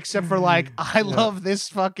lie, except for like, I love this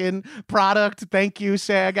fucking product. Thank you,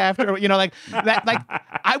 SAG-AFTRA. You know, like that. Like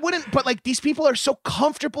I wouldn't. But like these people are so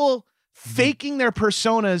comfortable faking their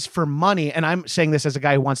personas for money. And I'm saying this as a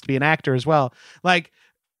guy who wants to be an actor as well. Like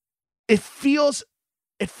it feels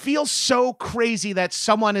so crazy that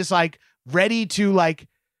someone is like ready to like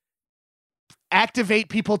activate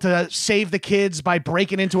people to save the kids by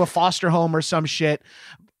breaking into a foster home or some shit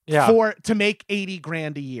to make 80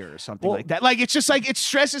 grand a year or something like that. Like, it's just like, it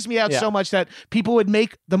stresses me out so much that people would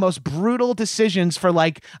make the most brutal decisions for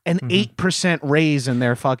like an 8% raise in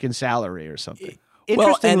their fucking salary or something.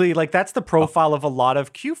 Interestingly, like that's the profile of a lot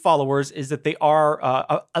of Q followers, is that they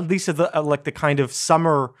are at least like the kind of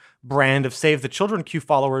summer brand of Save the Children Q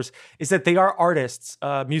followers, is that they are artists,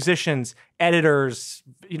 musicians, editors,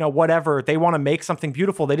 you know, whatever. They want to make something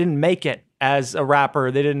beautiful. They didn't make it as a rapper.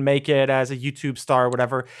 They didn't make it as a YouTube star or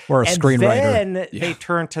whatever. Or a screenwriter. And then they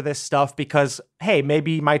turn to this stuff because, hey,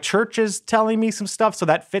 maybe my church is telling me some stuff, so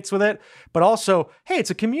that fits with it. But also, hey, it's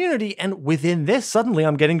a community. And within this, suddenly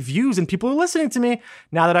I'm getting views and people are listening to me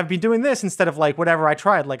now that I've been doing this instead of like whatever I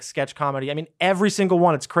tried, like sketch comedy. I mean, every single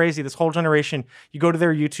one. It's crazy. This whole generation, you go to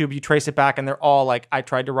their YouTube, you trace it back, and they're all like, I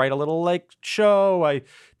tried to write a little like show. I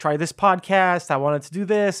tried this podcast. I wanted to do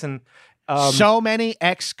this. And so many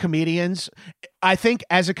ex-comedians. I think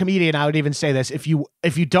as a comedian, I would even say this: if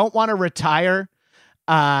you don't want to retire,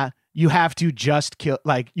 you have to just kill.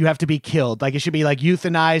 Like you have to be killed. Like it should be like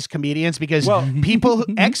euthanized comedians, because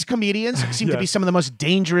ex-comedians seem to be some of the most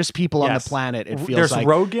dangerous people on the planet. It feels there's like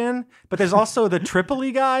Rogan, but there's also the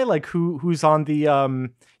Tripoli guy, like who's on the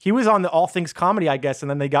he was on the All Things Comedy, I guess, and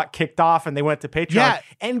then they got kicked off and they went to Patreon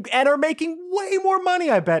and are making way more money,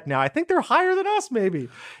 I bet now. I think they're higher than us, maybe.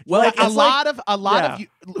 Well, like, a lot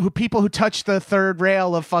of people who touch the third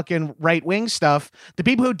rail of fucking right-wing stuff, the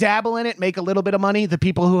people who dabble in it make a little bit of money. The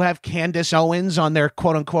people who have Candace Owens on their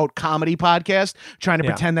quote-unquote comedy podcast trying to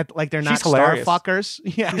pretend that like they're not star fuckers.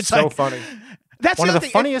 Yeah, it's so funny. That's one of the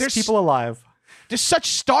funniest people alive. There's such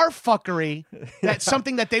star fuckery that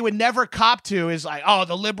something that they would never cop to is like, oh,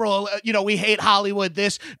 the liberal, we hate Hollywood.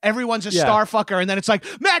 Everyone's a star fucker. And then it's like,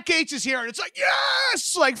 Matt Gaetz is here. And it's like,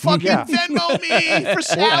 yes, like fucking Venmo me for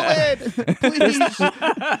salad,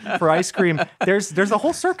 please. For ice cream. There's a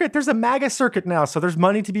whole circuit. There's a MAGA circuit now. So there's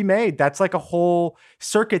money to be made. That's like a whole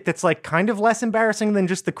circuit that's like kind of less embarrassing than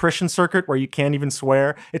just the Christian circuit where you can't even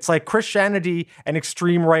swear. It's like Christianity and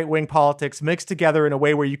extreme right-wing politics mixed together in a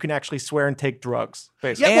way where you can actually swear and take drugs.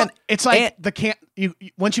 Basically. Yeah, it's like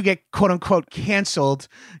once you get quote unquote canceled,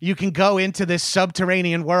 you can go into this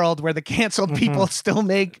subterranean world where the canceled people still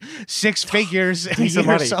make six figures a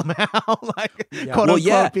year somehow, like quote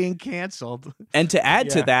unquote being canceled. And to add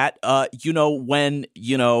to that, when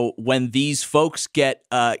these folks get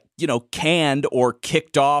canned or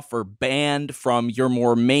kicked off or banned from your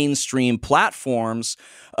more mainstream platforms,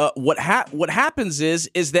 what happens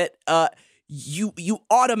is that you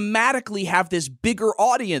automatically have this bigger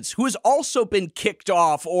audience who has also been kicked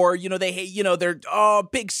off, or they're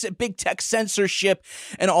big tech censorship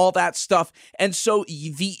and all that stuff. And so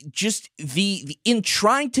the in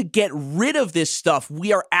trying to get rid of this stuff,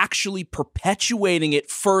 we are actually perpetuating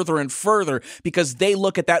it further and further, because they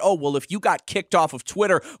look at that, oh well, if you got kicked off of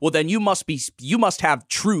Twitter, well then you must have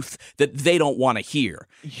truth that they don't want to hear,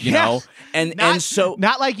 you know? And so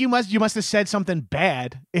not like you must have said something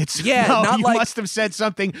bad. It's you must have said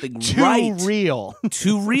something too real.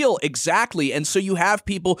 Too real, exactly. And so you have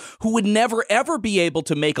people who would never ever be able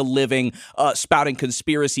to make a living spouting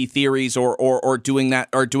conspiracy theories or doing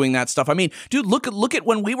that stuff. I mean, dude, look at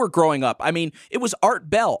when we were growing up. I mean, it was Art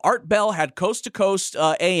Bell. Art Bell had Coast to Coast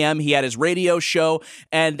AM. He had his radio show,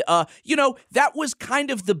 and that was kind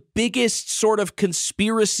of the biggest sort of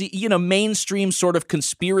conspiracy, mainstream sort of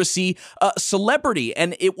conspiracy celebrity.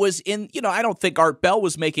 And it was in, I don't think Art Bell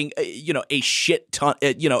was making a shit ton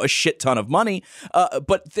of money.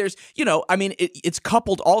 But there's, it's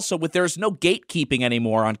coupled also with there's no gatekeeping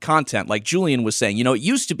anymore on content. Like Julian was saying, it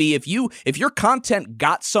used to be if your content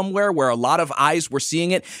got somewhere where a lot of eyes were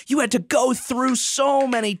seeing it, you had to go through so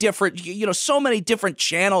many different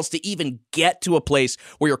channels to even get to a place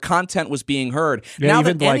where your content was being heard. Yeah, now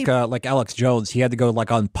even like Alex Jones, he had to go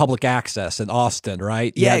like on public access in Austin,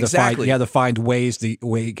 right? Exactly. He had to find ways to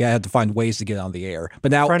get on the air.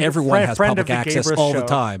 But now everyone has public access all the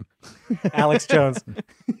time. Alex Jones.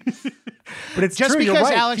 But it's just true, because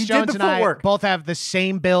right. Alex Jones and I both have the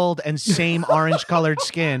same build and same orange colored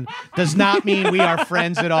skin does not mean we are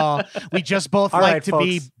friends at all. We just both like to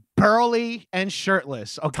be burly and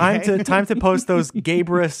shirtless. Okay, Time to post those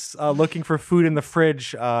Gabrus looking for food in the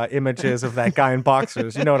fridge images of that guy in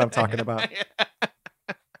boxers. You know what I'm talking about.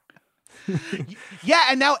 Yeah,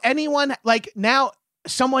 and now anyone now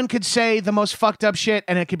someone could say the most fucked up shit,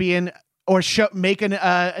 and it could be in or make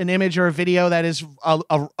an image or a video that is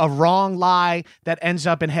a wrong lie that ends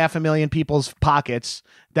up in 500,000 people's pockets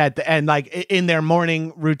and like in their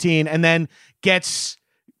morning routine, and then gets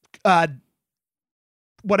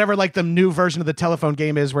whatever like the new version of the telephone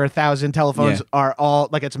game is, where 1,000 telephones are all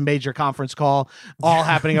like it's a major conference call all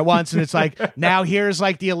happening at once, and it's like now here's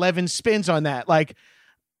like the 11 spins on that. Like,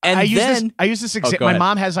 and I use this example. My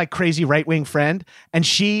mom has like crazy right-wing friend, and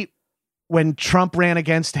when Trump ran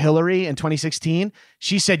against Hillary in 2016,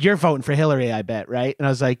 she said, "You're voting for Hillary, I bet, right?" And I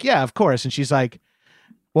was like, "Yeah, of course." And she's like,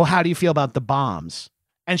 "Well, how do you feel about the bombs?"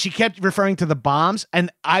 And she kept referring to the bombs,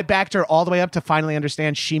 and I backed her all the way up to finally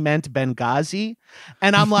understand she meant Benghazi.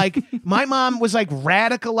 And I'm like, my mom was like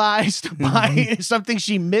radicalized by something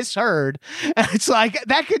she misheard. And it's like,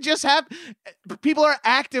 that could just happen. People are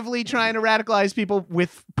actively trying to radicalize people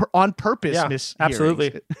on purpose. Yeah,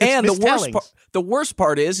 absolutely. And the worst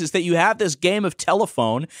part is that you have this game of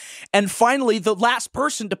telephone, and finally the last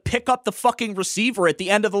person to pick up the fucking receiver at the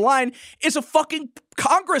end of the line is a fucking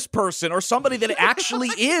congressperson or somebody that actually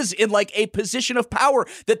is in like a position of power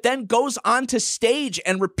that then goes onto stage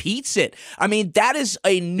and repeats it. I mean, that is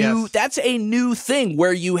that's a new thing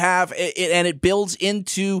where you have it, and it builds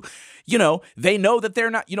into, you know, they know that they're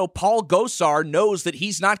not, you know, Paul Gosar knows that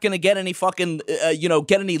he's not going to get any fucking,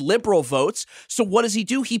 get any liberal votes. So what does he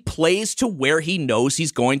do? He plays to where he knows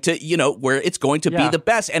he's going to, where it's going to be the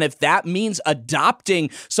best. And if that means adopting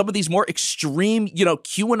some of these more extreme,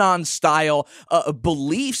 QAnon style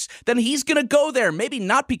beliefs, then he's going to go there. Maybe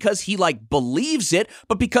not because he like believes it,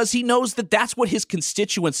 but because he knows that that's what his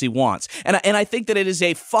constituency wants. And I think that it is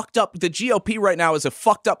a fucked up, the GOP right now is a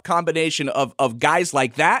fucked up combination of guys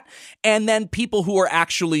like that, and then people who are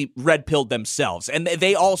actually red-pilled themselves, and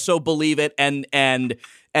they also believe it, and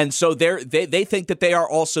so they think that they are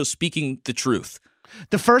also speaking the truth.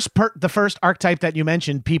 The first archetype that you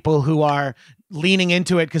mentioned, people who are leaning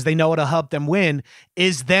into it because they know it'll help them win,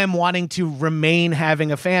 is them wanting to remain having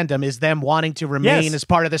a fandom, is them wanting to remain as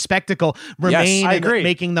part of the spectacle, remain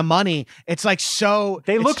making the money. It's like, so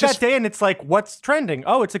they look that day and it's like, what's trending?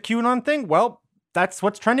 Oh, it's a QAnon thing. Well, that's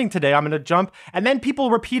what's trending today. I'm going to jump. And then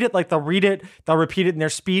people repeat it, like they'll repeat it in their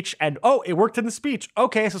speech, and oh, it worked in the speech.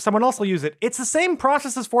 Okay, so someone else will use it. It's the same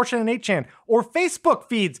process as 4chan and 8chan or Facebook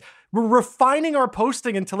feeds. We're refining our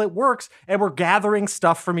posting until it works, and we're gathering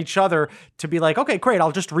stuff from each other to be like, okay, great,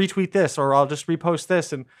 I'll just retweet this or I'll just repost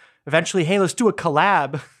this, and eventually, hey, let's do a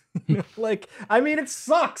collab. Like, I mean, it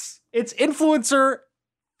sucks. It's influencer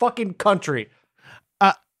fucking country.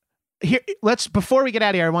 Here, before we get out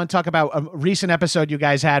of here, I want to talk about a recent episode you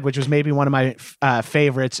guys had, which was maybe one of my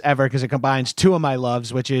favorites ever because it combines two of my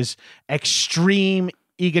loves, which is extreme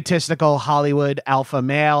egotistical Hollywood alpha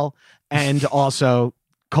male and also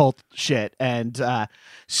cult shit. And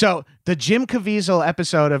so the Jim Caviezel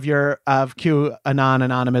episode of QAnon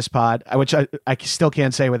Anonymous Pod, which I still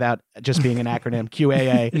can't say without just being an acronym,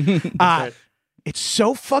 QAA. It's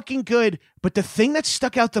so fucking good. But the thing that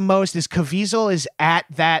stuck out the most is Caviezel is at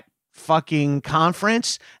that fucking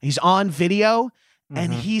conference. He's on video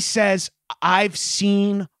and he says, "I've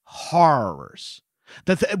seen horrors."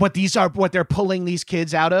 What they're pulling these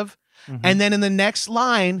kids out of. And then in the next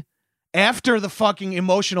line, after the fucking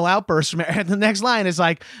emotional outburst, the next line is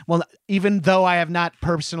like, "Well, even though I have not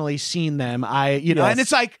personally seen them, and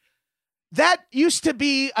it's like, that used to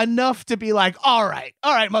be enough to be like, all right,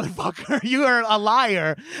 motherfucker, you are a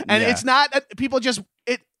liar. And it's not, people just,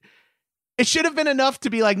 it should have been enough to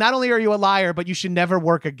be like, not only are you a liar, but you should never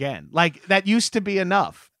work again. Like, that used to be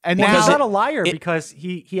enough. And now he's not a liar because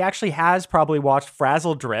he actually has probably watched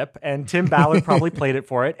Frazzle Drip, and Tim Ballard probably played it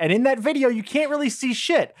for it. And in that video, you can't really see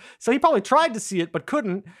shit. So he probably tried to see it, but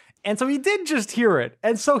couldn't. And so he did just hear it.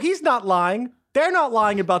 And so he's not lying. They're not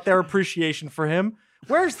lying about their appreciation for him.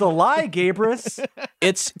 Where's the lie, Gabrus?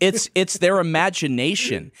 It's their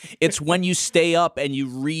imagination. It's when you stay up and you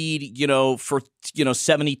read, for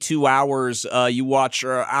 72 hours, you watch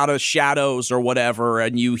Out of Shadows or whatever,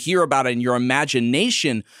 and you hear about it, and your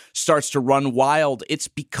imagination starts to run wild. It's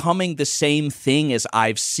becoming the same thing as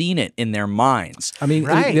I've seen it in their minds. I mean,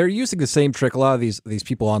 they're using the same trick. A lot of these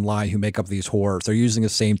people online who make up these horrors, they're using the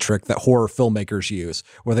same trick that horror filmmakers use,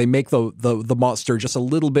 where they make the monster just a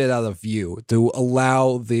little bit out of view to allow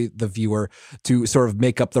allow the viewer to sort of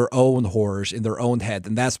make up their own horrors in their own head,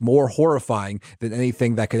 and that's more horrifying than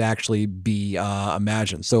anything that could actually be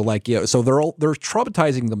imagined. So like, so they're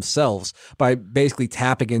traumatizing themselves by basically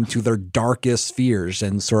tapping into their darkest fears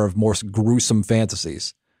and sort of more gruesome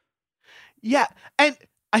fantasies. Yeah, and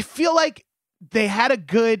I feel like they had a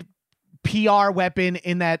good PR weapon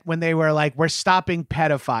in that when they were like, we're stopping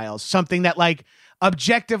pedophiles, something that like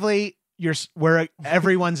objectively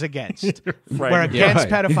everyone's against. Right. We're against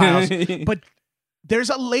pedophiles. But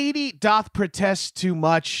there's a lady doth protest too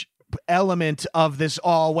much element of this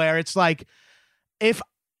all where it's like,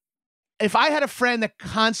 if I had a friend that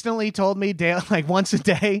constantly told me like once a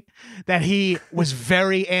day that he was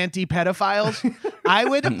very anti-pedophiles, I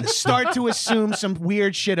would start to assume some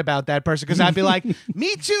weird shit about that person because I'd be like,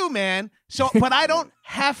 me too, man. So, but I don't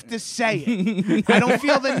have to say it. I don't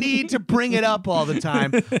feel the need to bring it up all the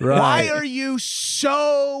time. Right. Why are you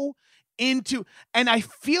so into? And I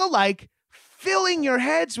feel like filling your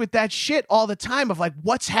heads with that shit all the time of like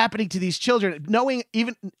what's happening to these children,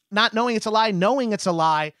 even not knowing it's a lie, knowing it's a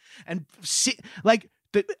lie, and see, like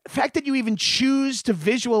the fact that you even choose to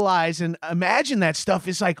visualize and imagine that stuff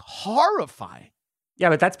is like horrifying. Yeah,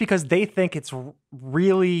 but that's because they think it's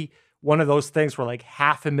really one of those things where like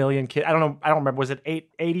 500,000 kids, I don't remember, was it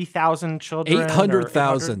 80,000 children?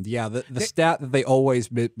 800,000. Yeah, the stat that they always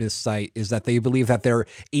miscite is that they believe that there are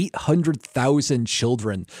 800,000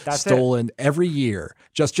 children stolen every year,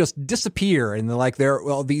 just disappear, and like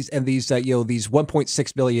these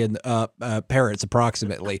 1.6 million parents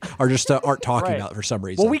approximately are just aren't talking about it for some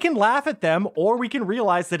reason. Well, we can laugh at them, or we can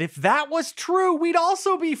realize that if that was true, we'd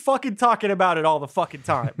also be fucking talking about it all the fucking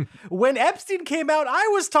time. When Epstein came out, I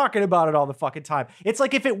was talking about it all the fucking time. It's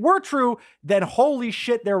like if it were true, then holy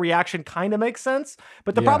shit, their reaction kind of makes sense.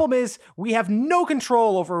 But the problem is we have no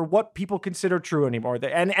control over what people consider true anymore.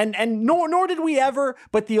 And nor did we ever,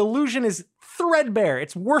 but the illusion is threadbare.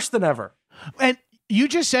 It's worse than ever. And you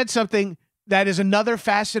just said something that is another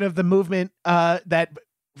facet of the movement that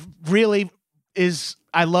really is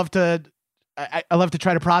I love to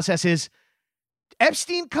try to process is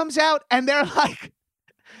Epstein comes out and they're like,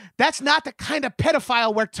 that's not the kind of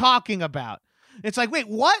pedophile we're talking about. It's like, wait,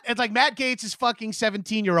 what? It's like Matt Gaetz is fucking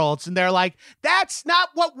 17-year-olds, and they're like, that's not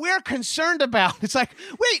what we're concerned about. It's like,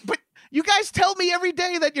 wait, but you guys tell me every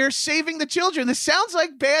day that you're saving the children. This sounds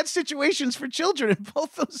like bad situations for children in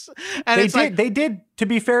both those. And they did, to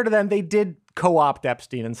be fair to them, they did co-opt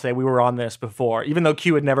Epstein and say we were on this before, even though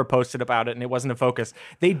Q had never posted about it and it wasn't a focus.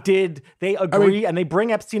 They agree, and they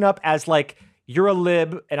bring Epstein up as like, you're a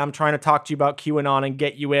lib, and I'm trying to talk to you about QAnon and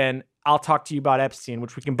get you in. I'll talk to you about Epstein,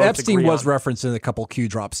 which we can both Epstein agree was on. referenced in a couple Q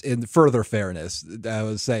drops. In further fairness, I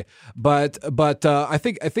would say, but I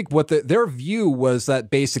think what their view was that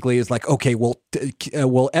basically is like, okay, well,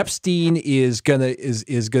 Epstein is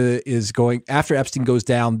going after Epstein goes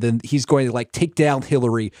down, then he's going to like take down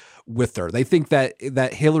Hillary with her. They think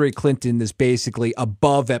that Hillary Clinton is basically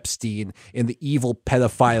above Epstein in the evil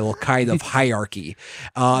pedophile kind of hierarchy.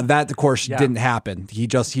 That of course didn't happen. He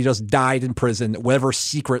just died in prison. Whatever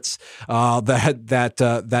secrets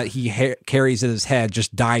that he carries in his head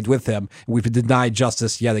just died with him. We've been denied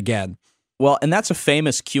justice yet again. Well, and that's a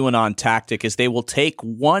famous QAnon tactic is they will take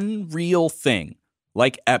one real thing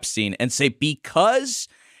like Epstein and say, because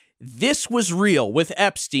this was real with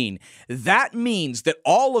Epstein, that means that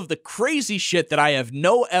all of the crazy shit that I have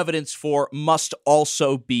no evidence for must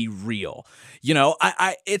also be real. You know,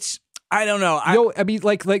 I don't know. I mean,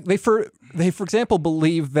 like they for example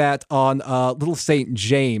believe that on Little St.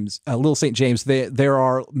 James, there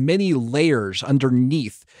are many layers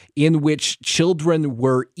underneath in which children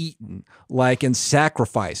were eaten, like and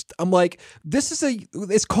sacrificed. I'm like,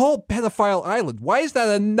 it's called Pedophile Island. Why is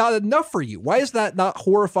that not enough for you? Why is that not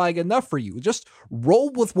horrifying enough for you? Just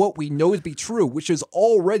roll with what we know to be true, which is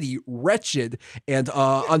already wretched and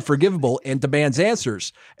unforgivable and demands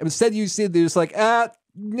answers. And instead, you see there's like,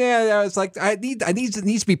 yeah, it's like it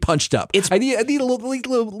needs to be punched up. I need a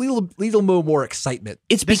little more excitement.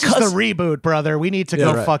 This is the reboot, brother. We need to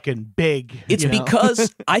go fucking big. It's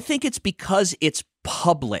because I think it's because it's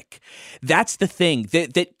public. That's the thing.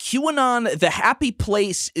 That QAnon, the happy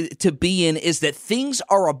place to be in is that things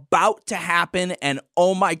are about to happen, and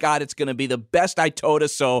oh my God, it's going to be the best I told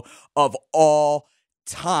us so of all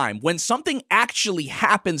time. When something actually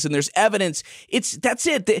happens and there's evidence, that's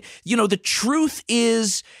it. The truth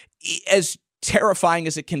is as terrifying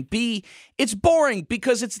as it can be. It's boring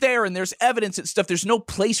because it's there and there's evidence and stuff. There's no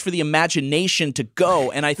place for the imagination to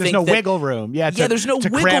go. And I think there's no wiggle room. Yeah, there's no to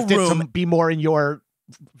wiggle craft room. It to be more in your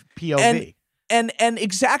POV.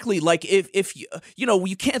 exactly, like if you know,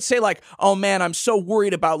 you can't say like, oh man, I'm so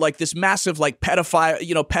worried about like this massive like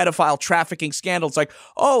pedophile trafficking scandal. It's like,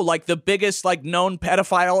 oh, like the biggest like known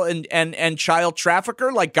pedophile and child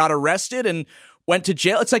trafficker like got arrested and went to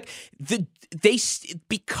jail. It's like they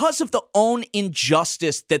because of the own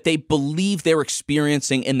injustice that they believe they're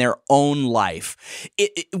experiencing in their own life.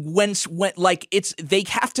 When like they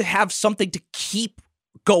have to have something to keep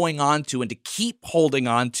going on to and to keep holding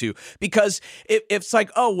on to, because it's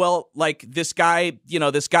like, oh well, like this guy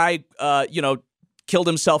killed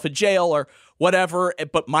himself in jail or whatever,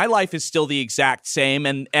 but my life is still the exact same,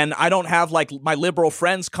 and I don't have like my liberal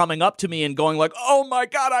friends coming up to me and going like, oh my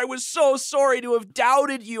God, I was so sorry to have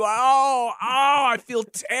doubted you. Oh, I feel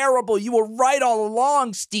terrible. You were right all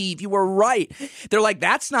along, Steve. You were right. They're like,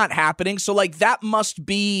 that's not happening. So like that must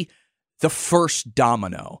be the first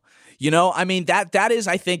domino. You know, I mean, that is,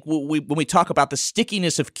 I think, when we talk about the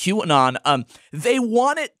stickiness of QAnon, they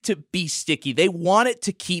want it to be sticky. They want it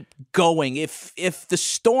to keep going. If the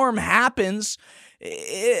storm happens,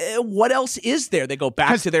 what else is there? They go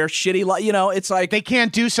back to their shitty life. You know, it's like they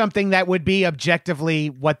can't do something that would be objectively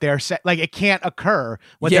what they're saying. Like it can't occur.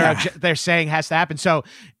 What they're saying has to happen. So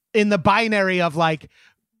in the binary of like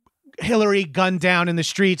Hillary gunned down in the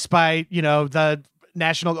streets by, you know, the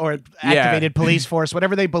national or activated police force,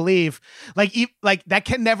 whatever they believe, like that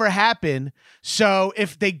can never happen. So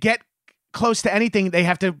if they get close to anything, they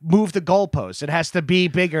have to move the goalposts. It has to be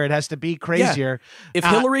bigger. It has to be crazier. Yeah. If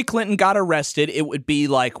Hillary Clinton got arrested, it would be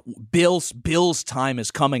like Bill's time is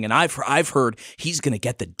coming, and I've heard he's going to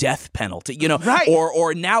get the death penalty. You know, right?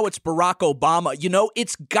 Or now it's Barack Obama. You know,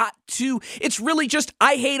 it's got to. It's really just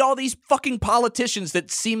I hate all these fucking politicians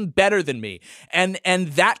that seem better than me, and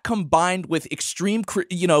that combined with extreme,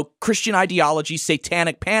 Christian ideology,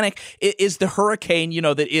 satanic panic is the hurricane,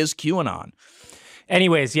 that is QAnon.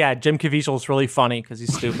 Anyways, yeah, Jim Caviezel's really funny because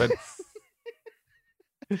he's stupid.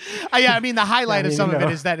 Yeah, I mean, the highlight of some of it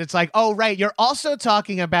is that it's like, oh, right, you're also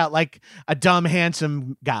talking about like a dumb,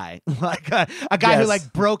 handsome guy, like a guy who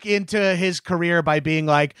like broke into his career by being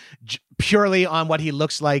like purely on what he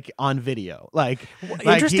looks like on video. Like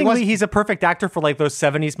interestingly, he's a perfect actor for like those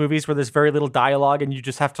 70s movies where there's very little dialogue and you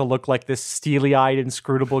just have to look like this steely-eyed,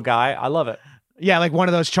 inscrutable guy. I love it. Yeah, like one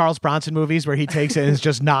of those Charles Bronson movies where he takes it and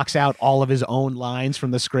just knocks out all of his own lines from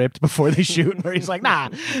the script before they shoot, where he's like, nah,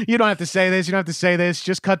 you don't have to say this. You don't have to say this.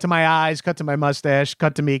 Just cut to my eyes, cut to my mustache,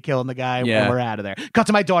 cut to me killing the guy, and we're out of there. Cut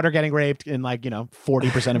to my daughter getting raped in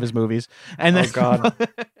 40% of his movies. And then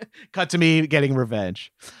cut to me getting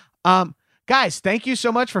revenge. Guys, thank you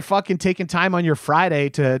so much for fucking taking time on your Friday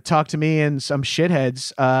to talk to me and some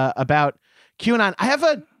shitheads about QAnon. I have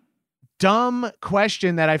a dumb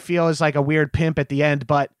question that I feel is like a weird pimp at the end,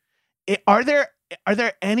 but are there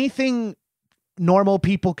anything normal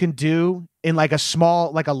people can do in like a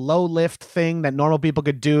small, like a low lift thing that normal people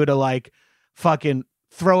could do to like fucking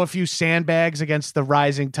throw a few sandbags against the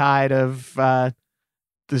rising tide of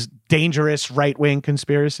this dangerous right-wing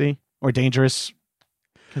conspiracy or dangerous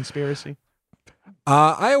conspiracy?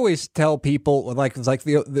 I always tell people like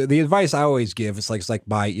the advice I always give is like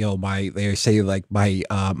my they say like my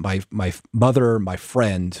mother, my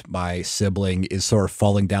friend, my sibling is sort of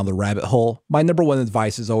falling down the rabbit hole. My number one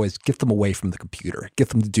advice is always get them away from the computer. Get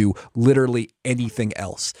them to do literally anything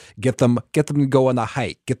else. Get them to go on a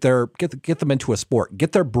hike. Get them into a sport.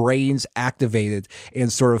 Get their brains activated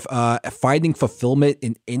and sort of finding fulfillment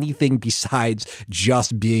in anything besides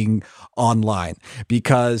just being online.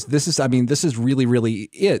 Because this is really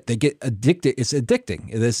it. They get addicted. It's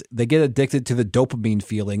addicting. They get addicted to the dopamine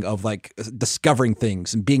feeling of like discovering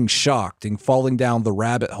things and being shocked and falling down the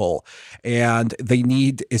rabbit hole. And if you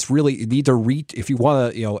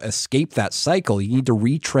want to, escape that cycle, you need to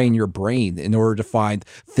retrain your brain in order to find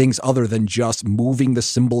things other than just moving the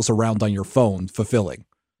symbols around on your phone fulfilling.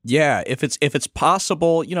 Yeah, if it's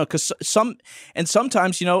possible, because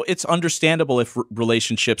sometimes, it's understandable if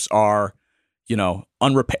relationships are,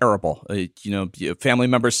 unrepairable. A family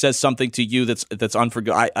member says something to you that's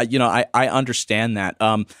unforgivable. I understand that.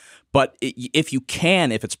 But if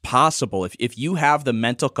it's possible, if you have the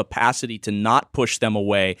mental capacity to not push them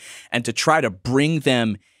away and to try to bring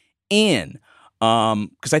them in,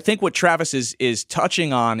 because I think what Travis is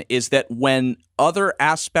touching on is that when other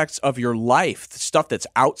aspects of your life, the stuff that's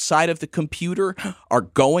outside of the computer, are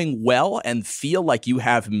going well and feel like you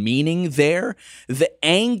have meaning there, the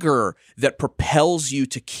anger that propels you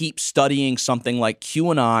to keep studying something like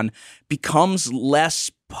QAnon becomes less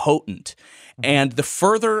potent. And the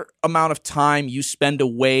further amount of time you spend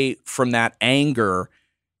away from that anger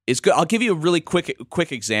is good. I'll give you a really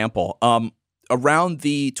quick example. Around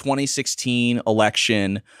the 2016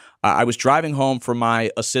 election, I was driving home from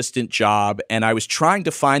my assistant job, and I was trying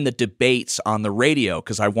to find the debates on the radio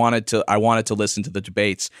because I wanted to listen to the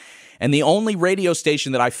debates. And the only radio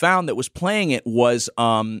station that I found that was playing it was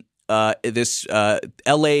this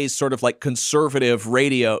LA's sort of like conservative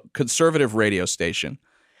radio station.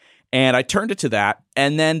 And I turned it to that.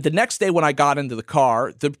 And then the next day when I got into the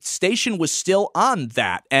car, the station was still on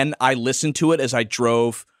that. And I listened to it as I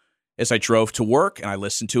drove to work, and I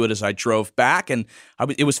listened to it as I drove back. And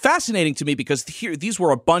it was fascinating to me because these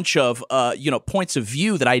were a bunch of points of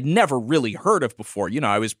view that I'd never really heard of before.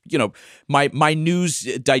 I was my news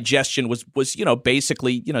digestion was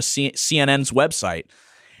basically CNN's website.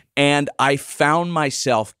 And I found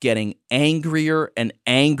myself getting angrier and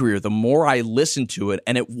angrier the more I listened to it.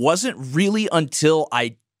 And it wasn't really until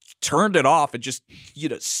I turned it off and just,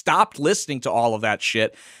 stopped listening to all of that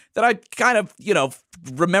shit that I kind of,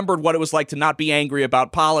 remembered what it was like to not be angry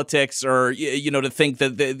about politics or, to think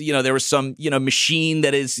that, there was some, machine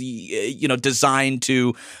that is, designed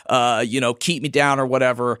to, keep me down or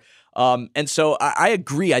whatever. And so I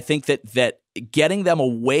agree. I think that getting them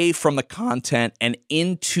away from the content and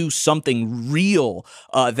into something real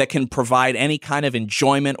that can provide any kind of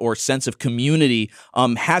enjoyment or sense of community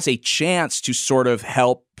has a chance to sort of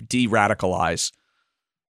help de-radicalize.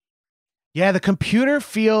 Yeah, the computer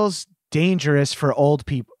feels dangerous for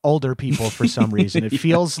older people for some reason. It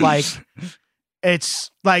feels like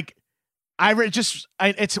it's like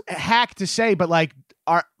it's a hack to say, but like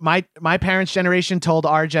my parents' generation told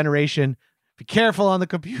our generation, be careful on the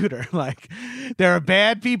computer. Like, there are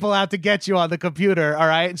bad people out to get you on the computer. All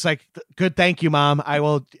right. It's like, good. Thank you, Mom. I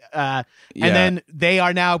will. And then they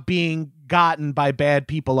are now being gotten by bad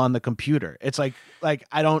people on the computer. It's like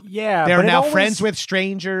I don't. Yeah. They're now friends with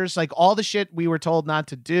strangers. Like all the shit we were told not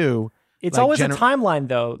to do. It's like always a timeline,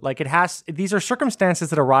 though. Like these are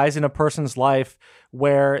circumstances that arise in a person's life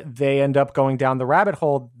where they end up going down the rabbit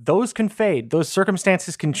hole. Those can fade. Those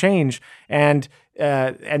circumstances can change. And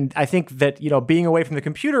I think that, being away from the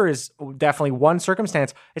computer is definitely one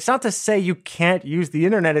circumstance. It's not to say you can't use the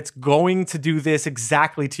internet. It's going to do this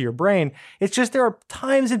exactly to your brain. It's just there are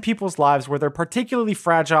times in people's lives where they're particularly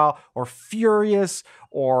fragile or furious,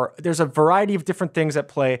 or there's a variety of different things at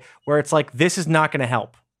play where it's like, this is not going to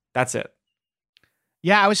help. That's it.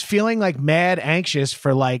 Yeah, I was feeling like mad anxious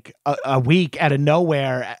for like a week out of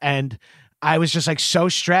nowhere, and I was just like so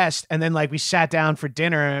stressed. And then like we sat down for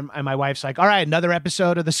dinner, and my wife's like, all right, another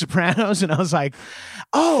episode of The Sopranos. And I was like,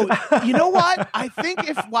 oh, you know what? I think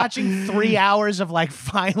if watching 3 hours of like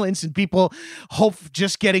violence and people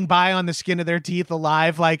just getting by on the skin of their teeth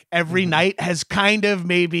alive like every night has kind of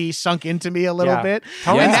maybe sunk into me a little bit.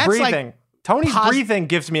 Tony's breathing. Tony's breathing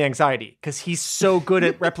gives me anxiety because he's so good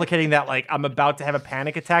at replicating that, like, I'm about to have a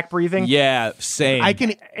panic attack breathing. Yeah, same. I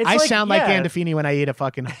sound like Gandolfini when I eat a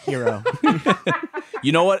fucking hero.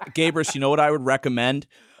 You know what, Gabrus, you know what I would recommend?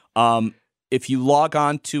 If you log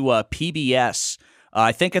on to PBS,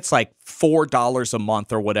 I think it's like $4 a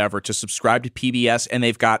month or whatever to subscribe to PBS, and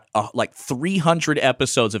they've got like 300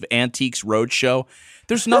 episodes of Antiques Roadshow.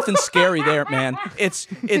 There's nothing scary there, man. It's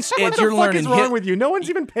what the you're fuck learning. Is wrong with you? No one's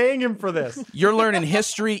even paying him for this. You're learning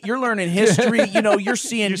history. You're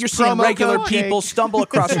seeing regular people stumble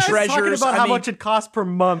across treasures. Talking about how much it costs per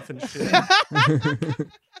month and shit.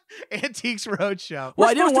 Antiques Roadshow. Well,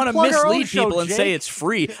 I didn't want to mislead people and say it's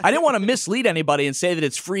free. I didn't want to mislead anybody and say that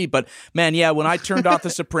it's free. But man, yeah, when I turned off The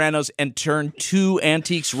Sopranos and turned to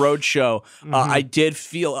Antiques Roadshow, I did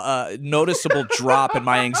feel a noticeable drop in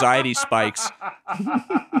my anxiety spikes.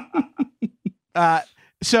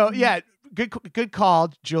 So yeah, good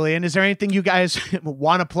call, Julian. Is there anything you guys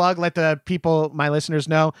want to plug? Let the people, my listeners,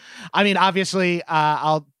 know. I mean, obviously,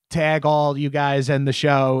 I'll tag all you guys and the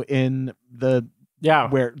show in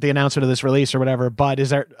where the announcement of this release or whatever. But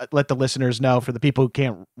let the listeners know, for the people who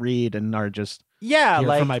can't read and are just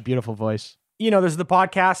from my beautiful voice. There's the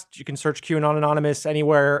podcast. You can search QAnon Anonymous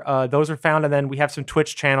anywhere. Those are found. And then we have some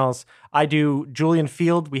Twitch channels. I do Julian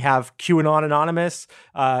Field. We have QAnon Anonymous.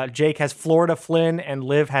 Jake has Florida Flynn, and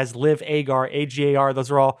Liv has Liv Agar, AGAR.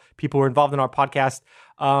 Those are all people who are involved in our podcast.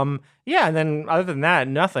 And then other than that,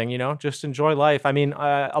 nothing, just enjoy life. I mean,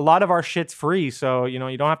 a lot of our shit's free, so, you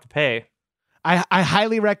don't have to pay. I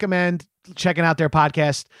highly recommend checking out their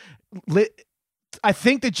podcast. I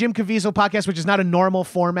think the Jim Caviezel podcast, which is not a normal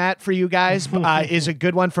format for you guys, is a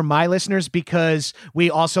good one for my listeners, because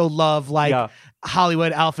we also love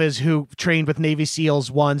Hollywood alphas who trained with Navy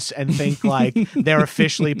SEALs once and think like they're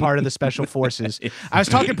officially part of the special forces. I was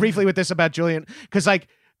talking briefly with this about Julian, because like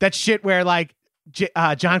that shit where like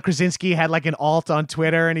John Krasinski had like an alt on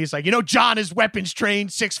Twitter, and he's like, John is weapons trained,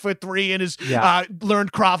 6'3", and has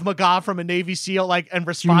learned Krav Maga from a Navy SEAL, like, and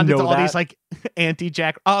responded to all these like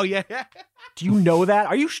anti-Jack. Oh yeah. Do you know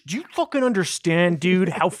that? Do you fucking understand, dude,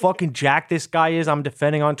 how fucking jacked this guy is? I'm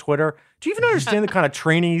defending on Twitter. Do you even understand the kind of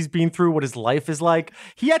training he's been through, what his life is like?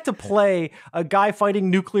 He had to play a guy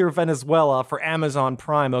fighting nuclear Venezuela for Amazon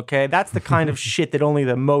Prime, okay? That's the kind of shit that only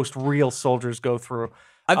the most real soldiers go through.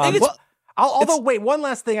 I think wait, one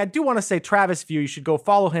last thing. I do want to say Travis View. You should go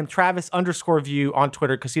follow him, Travis_View on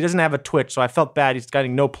Twitter, because he doesn't have a Twitch, so I felt bad. He's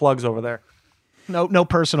getting no plugs over there. No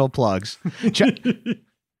personal plugs.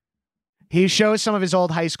 He shows some of his old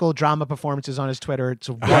high school drama performances on his Twitter. It's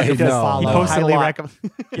a wonderful follow. He posts highly a lot. recommend.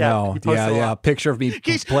 Yeah. Picture of me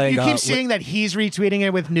playing. You keep seeing that he's retweeting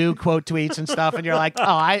it with new quote tweets and stuff, and you're like,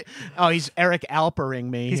 he's Eric Alpering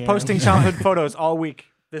me. He's here. posting childhood photos all week.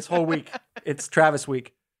 This whole week, it's Travis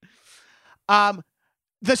week. The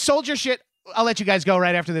soldier shit. I'll let you guys go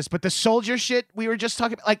right after this, but the soldier shit we were just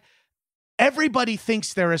talking about, like, everybody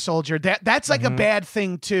thinks they're a soldier. That's like a bad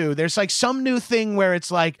thing too. There's like some new thing where it's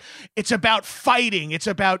like, it's about fighting. It's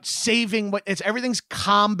about saving. Everything's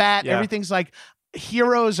combat. Yeah. Everything's like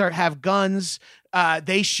heroes have guns.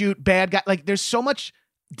 They shoot bad guys. Like there's so much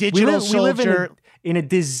digital soldier. We live in a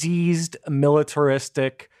diseased,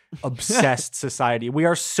 militaristic, obsessed society. We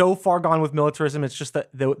are so far gone with militarism. It's just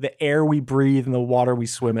the air we breathe and the water we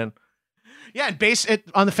swim in. Yeah, and base it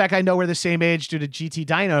on the fact I know we're the same age due to GT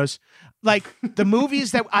Dinos. Like, the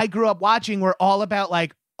movies that I grew up watching were all about,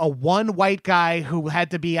 like, a one white guy who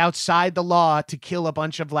had to be outside the law to kill a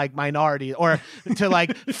bunch of, like, minorities, or to,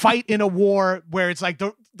 like, fight in a war where it's like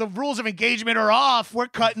the rules of engagement are off. We're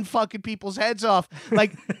cutting fucking people's heads off.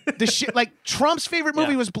 Like, the shit, like, Trump's favorite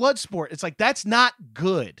movie was Bloodsport. It's like, that's not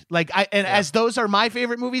good. Like, as those are my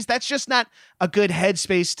favorite movies, that's just not a good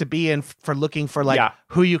headspace to be in for looking for, like,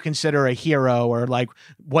 who you consider a hero, or, like,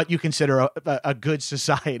 what you consider a good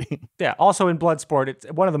society. Yeah. Also in Bloodsport, it's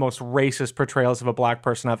one of the most racist portrayals of a black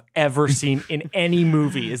person I've ever seen in any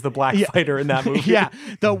movie is the black fighter in that movie. Yeah.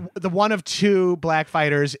 The one of two black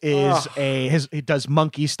fighters is he does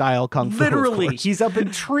monkey style kung fu. Literally, he's up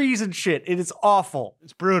in trees and shit. It is awful.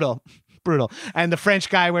 It's brutal. And the French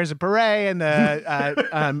guy wears a beret, and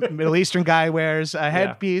the Middle Eastern guy wears a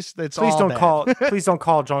headpiece. That's please all don't bad. Please don't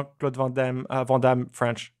call Jean-Claude Van Damme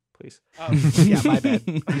French, please. Yeah, my bad.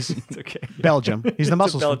 He's okay. Belgium. He's the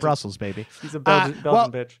muscles from Brussels, baby. He's a Belgian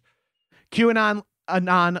bitch. QAnon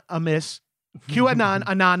Anonymous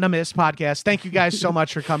podcast. Thank you guys so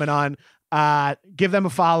much for coming on. Give them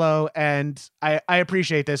a follow, and I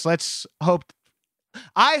appreciate this.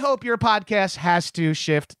 I hope your podcast has to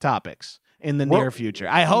shift topics in the near future.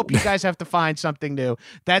 I hope you guys have to find something new.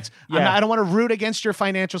 I don't want to root against your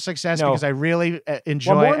financial success because I really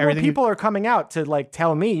enjoy more everything. More people are coming out to like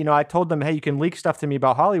tell me, I told them, hey, you can leak stuff to me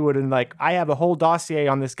about Hollywood, and like I have a whole dossier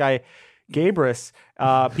on this guy Gabrus.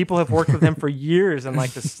 People have worked with him for years, and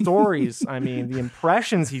like the stories, I mean, the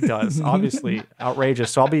impressions he does, obviously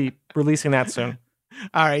outrageous. So I'll be releasing that soon.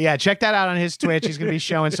 All right, yeah, check that out on his Twitch. He's going to be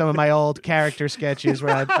showing some of my old character sketches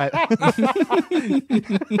where it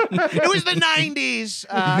was the 90s.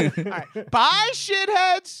 All right. Bye,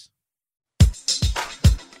 shitheads.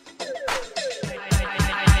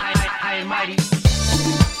 I am mighty.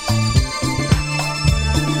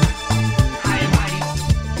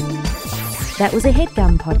 That was a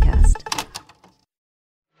HeadGum podcast.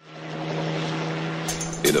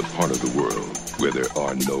 In a part of the world where there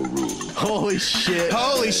are no rules. Holy shit,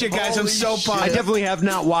 guys, I'm so pumped. I definitely have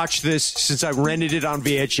not watched this since I rented it on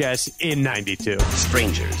VHS in 92.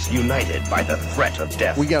 Strangers united by the threat of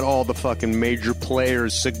death. We got all the fucking major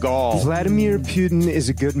players. Seagal. Vladimir Putin is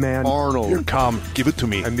a good man. Arnold. Here, come, give it to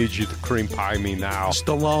me. I need you to cream pie me now.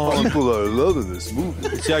 Stallone. People are loving this movie.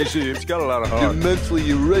 It's got a lot of heart. You're mentally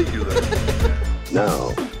irregular.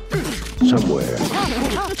 Now, somewhere,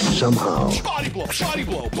 somehow, someone's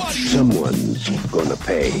gonna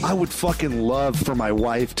pay. I would fucking love for my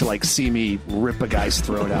wife to like see me rip a guy's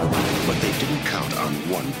throat out. But they didn't count on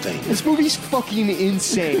one thing. This movie's fucking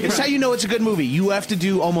insane. It's how you know it's a good movie. You have to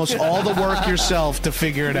do almost all the work yourself to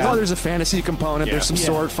figure it out. Well, there's a fantasy component. There's some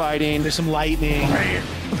sword fighting. There's some lightning.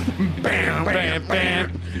 Bam, bam,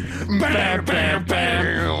 bam. Bam, bam,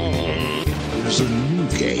 bam. There's a new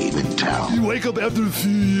game in town. You wake up after a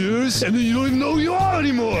few years, and then you don't even know who you are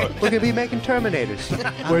anymore. We're gonna be making Terminators.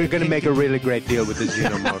 We're gonna make a really great deal with the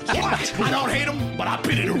Xenomorphs. What? I don't hate them, but I've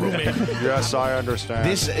been in a room in. Yes, I understand.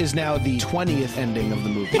 This is now the 20th ending of the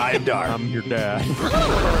movie. I am dark. I'm your dad.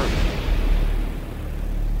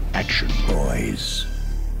 Action, boys.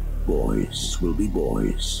 Boys will be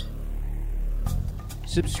boys.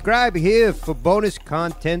 Subscribe here for bonus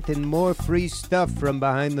content and more free stuff from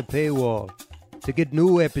behind the paywall. To get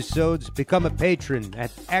new episodes, become a patron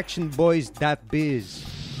at actionboys.biz.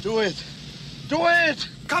 Do it! Do it!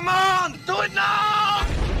 Come on! Do it now!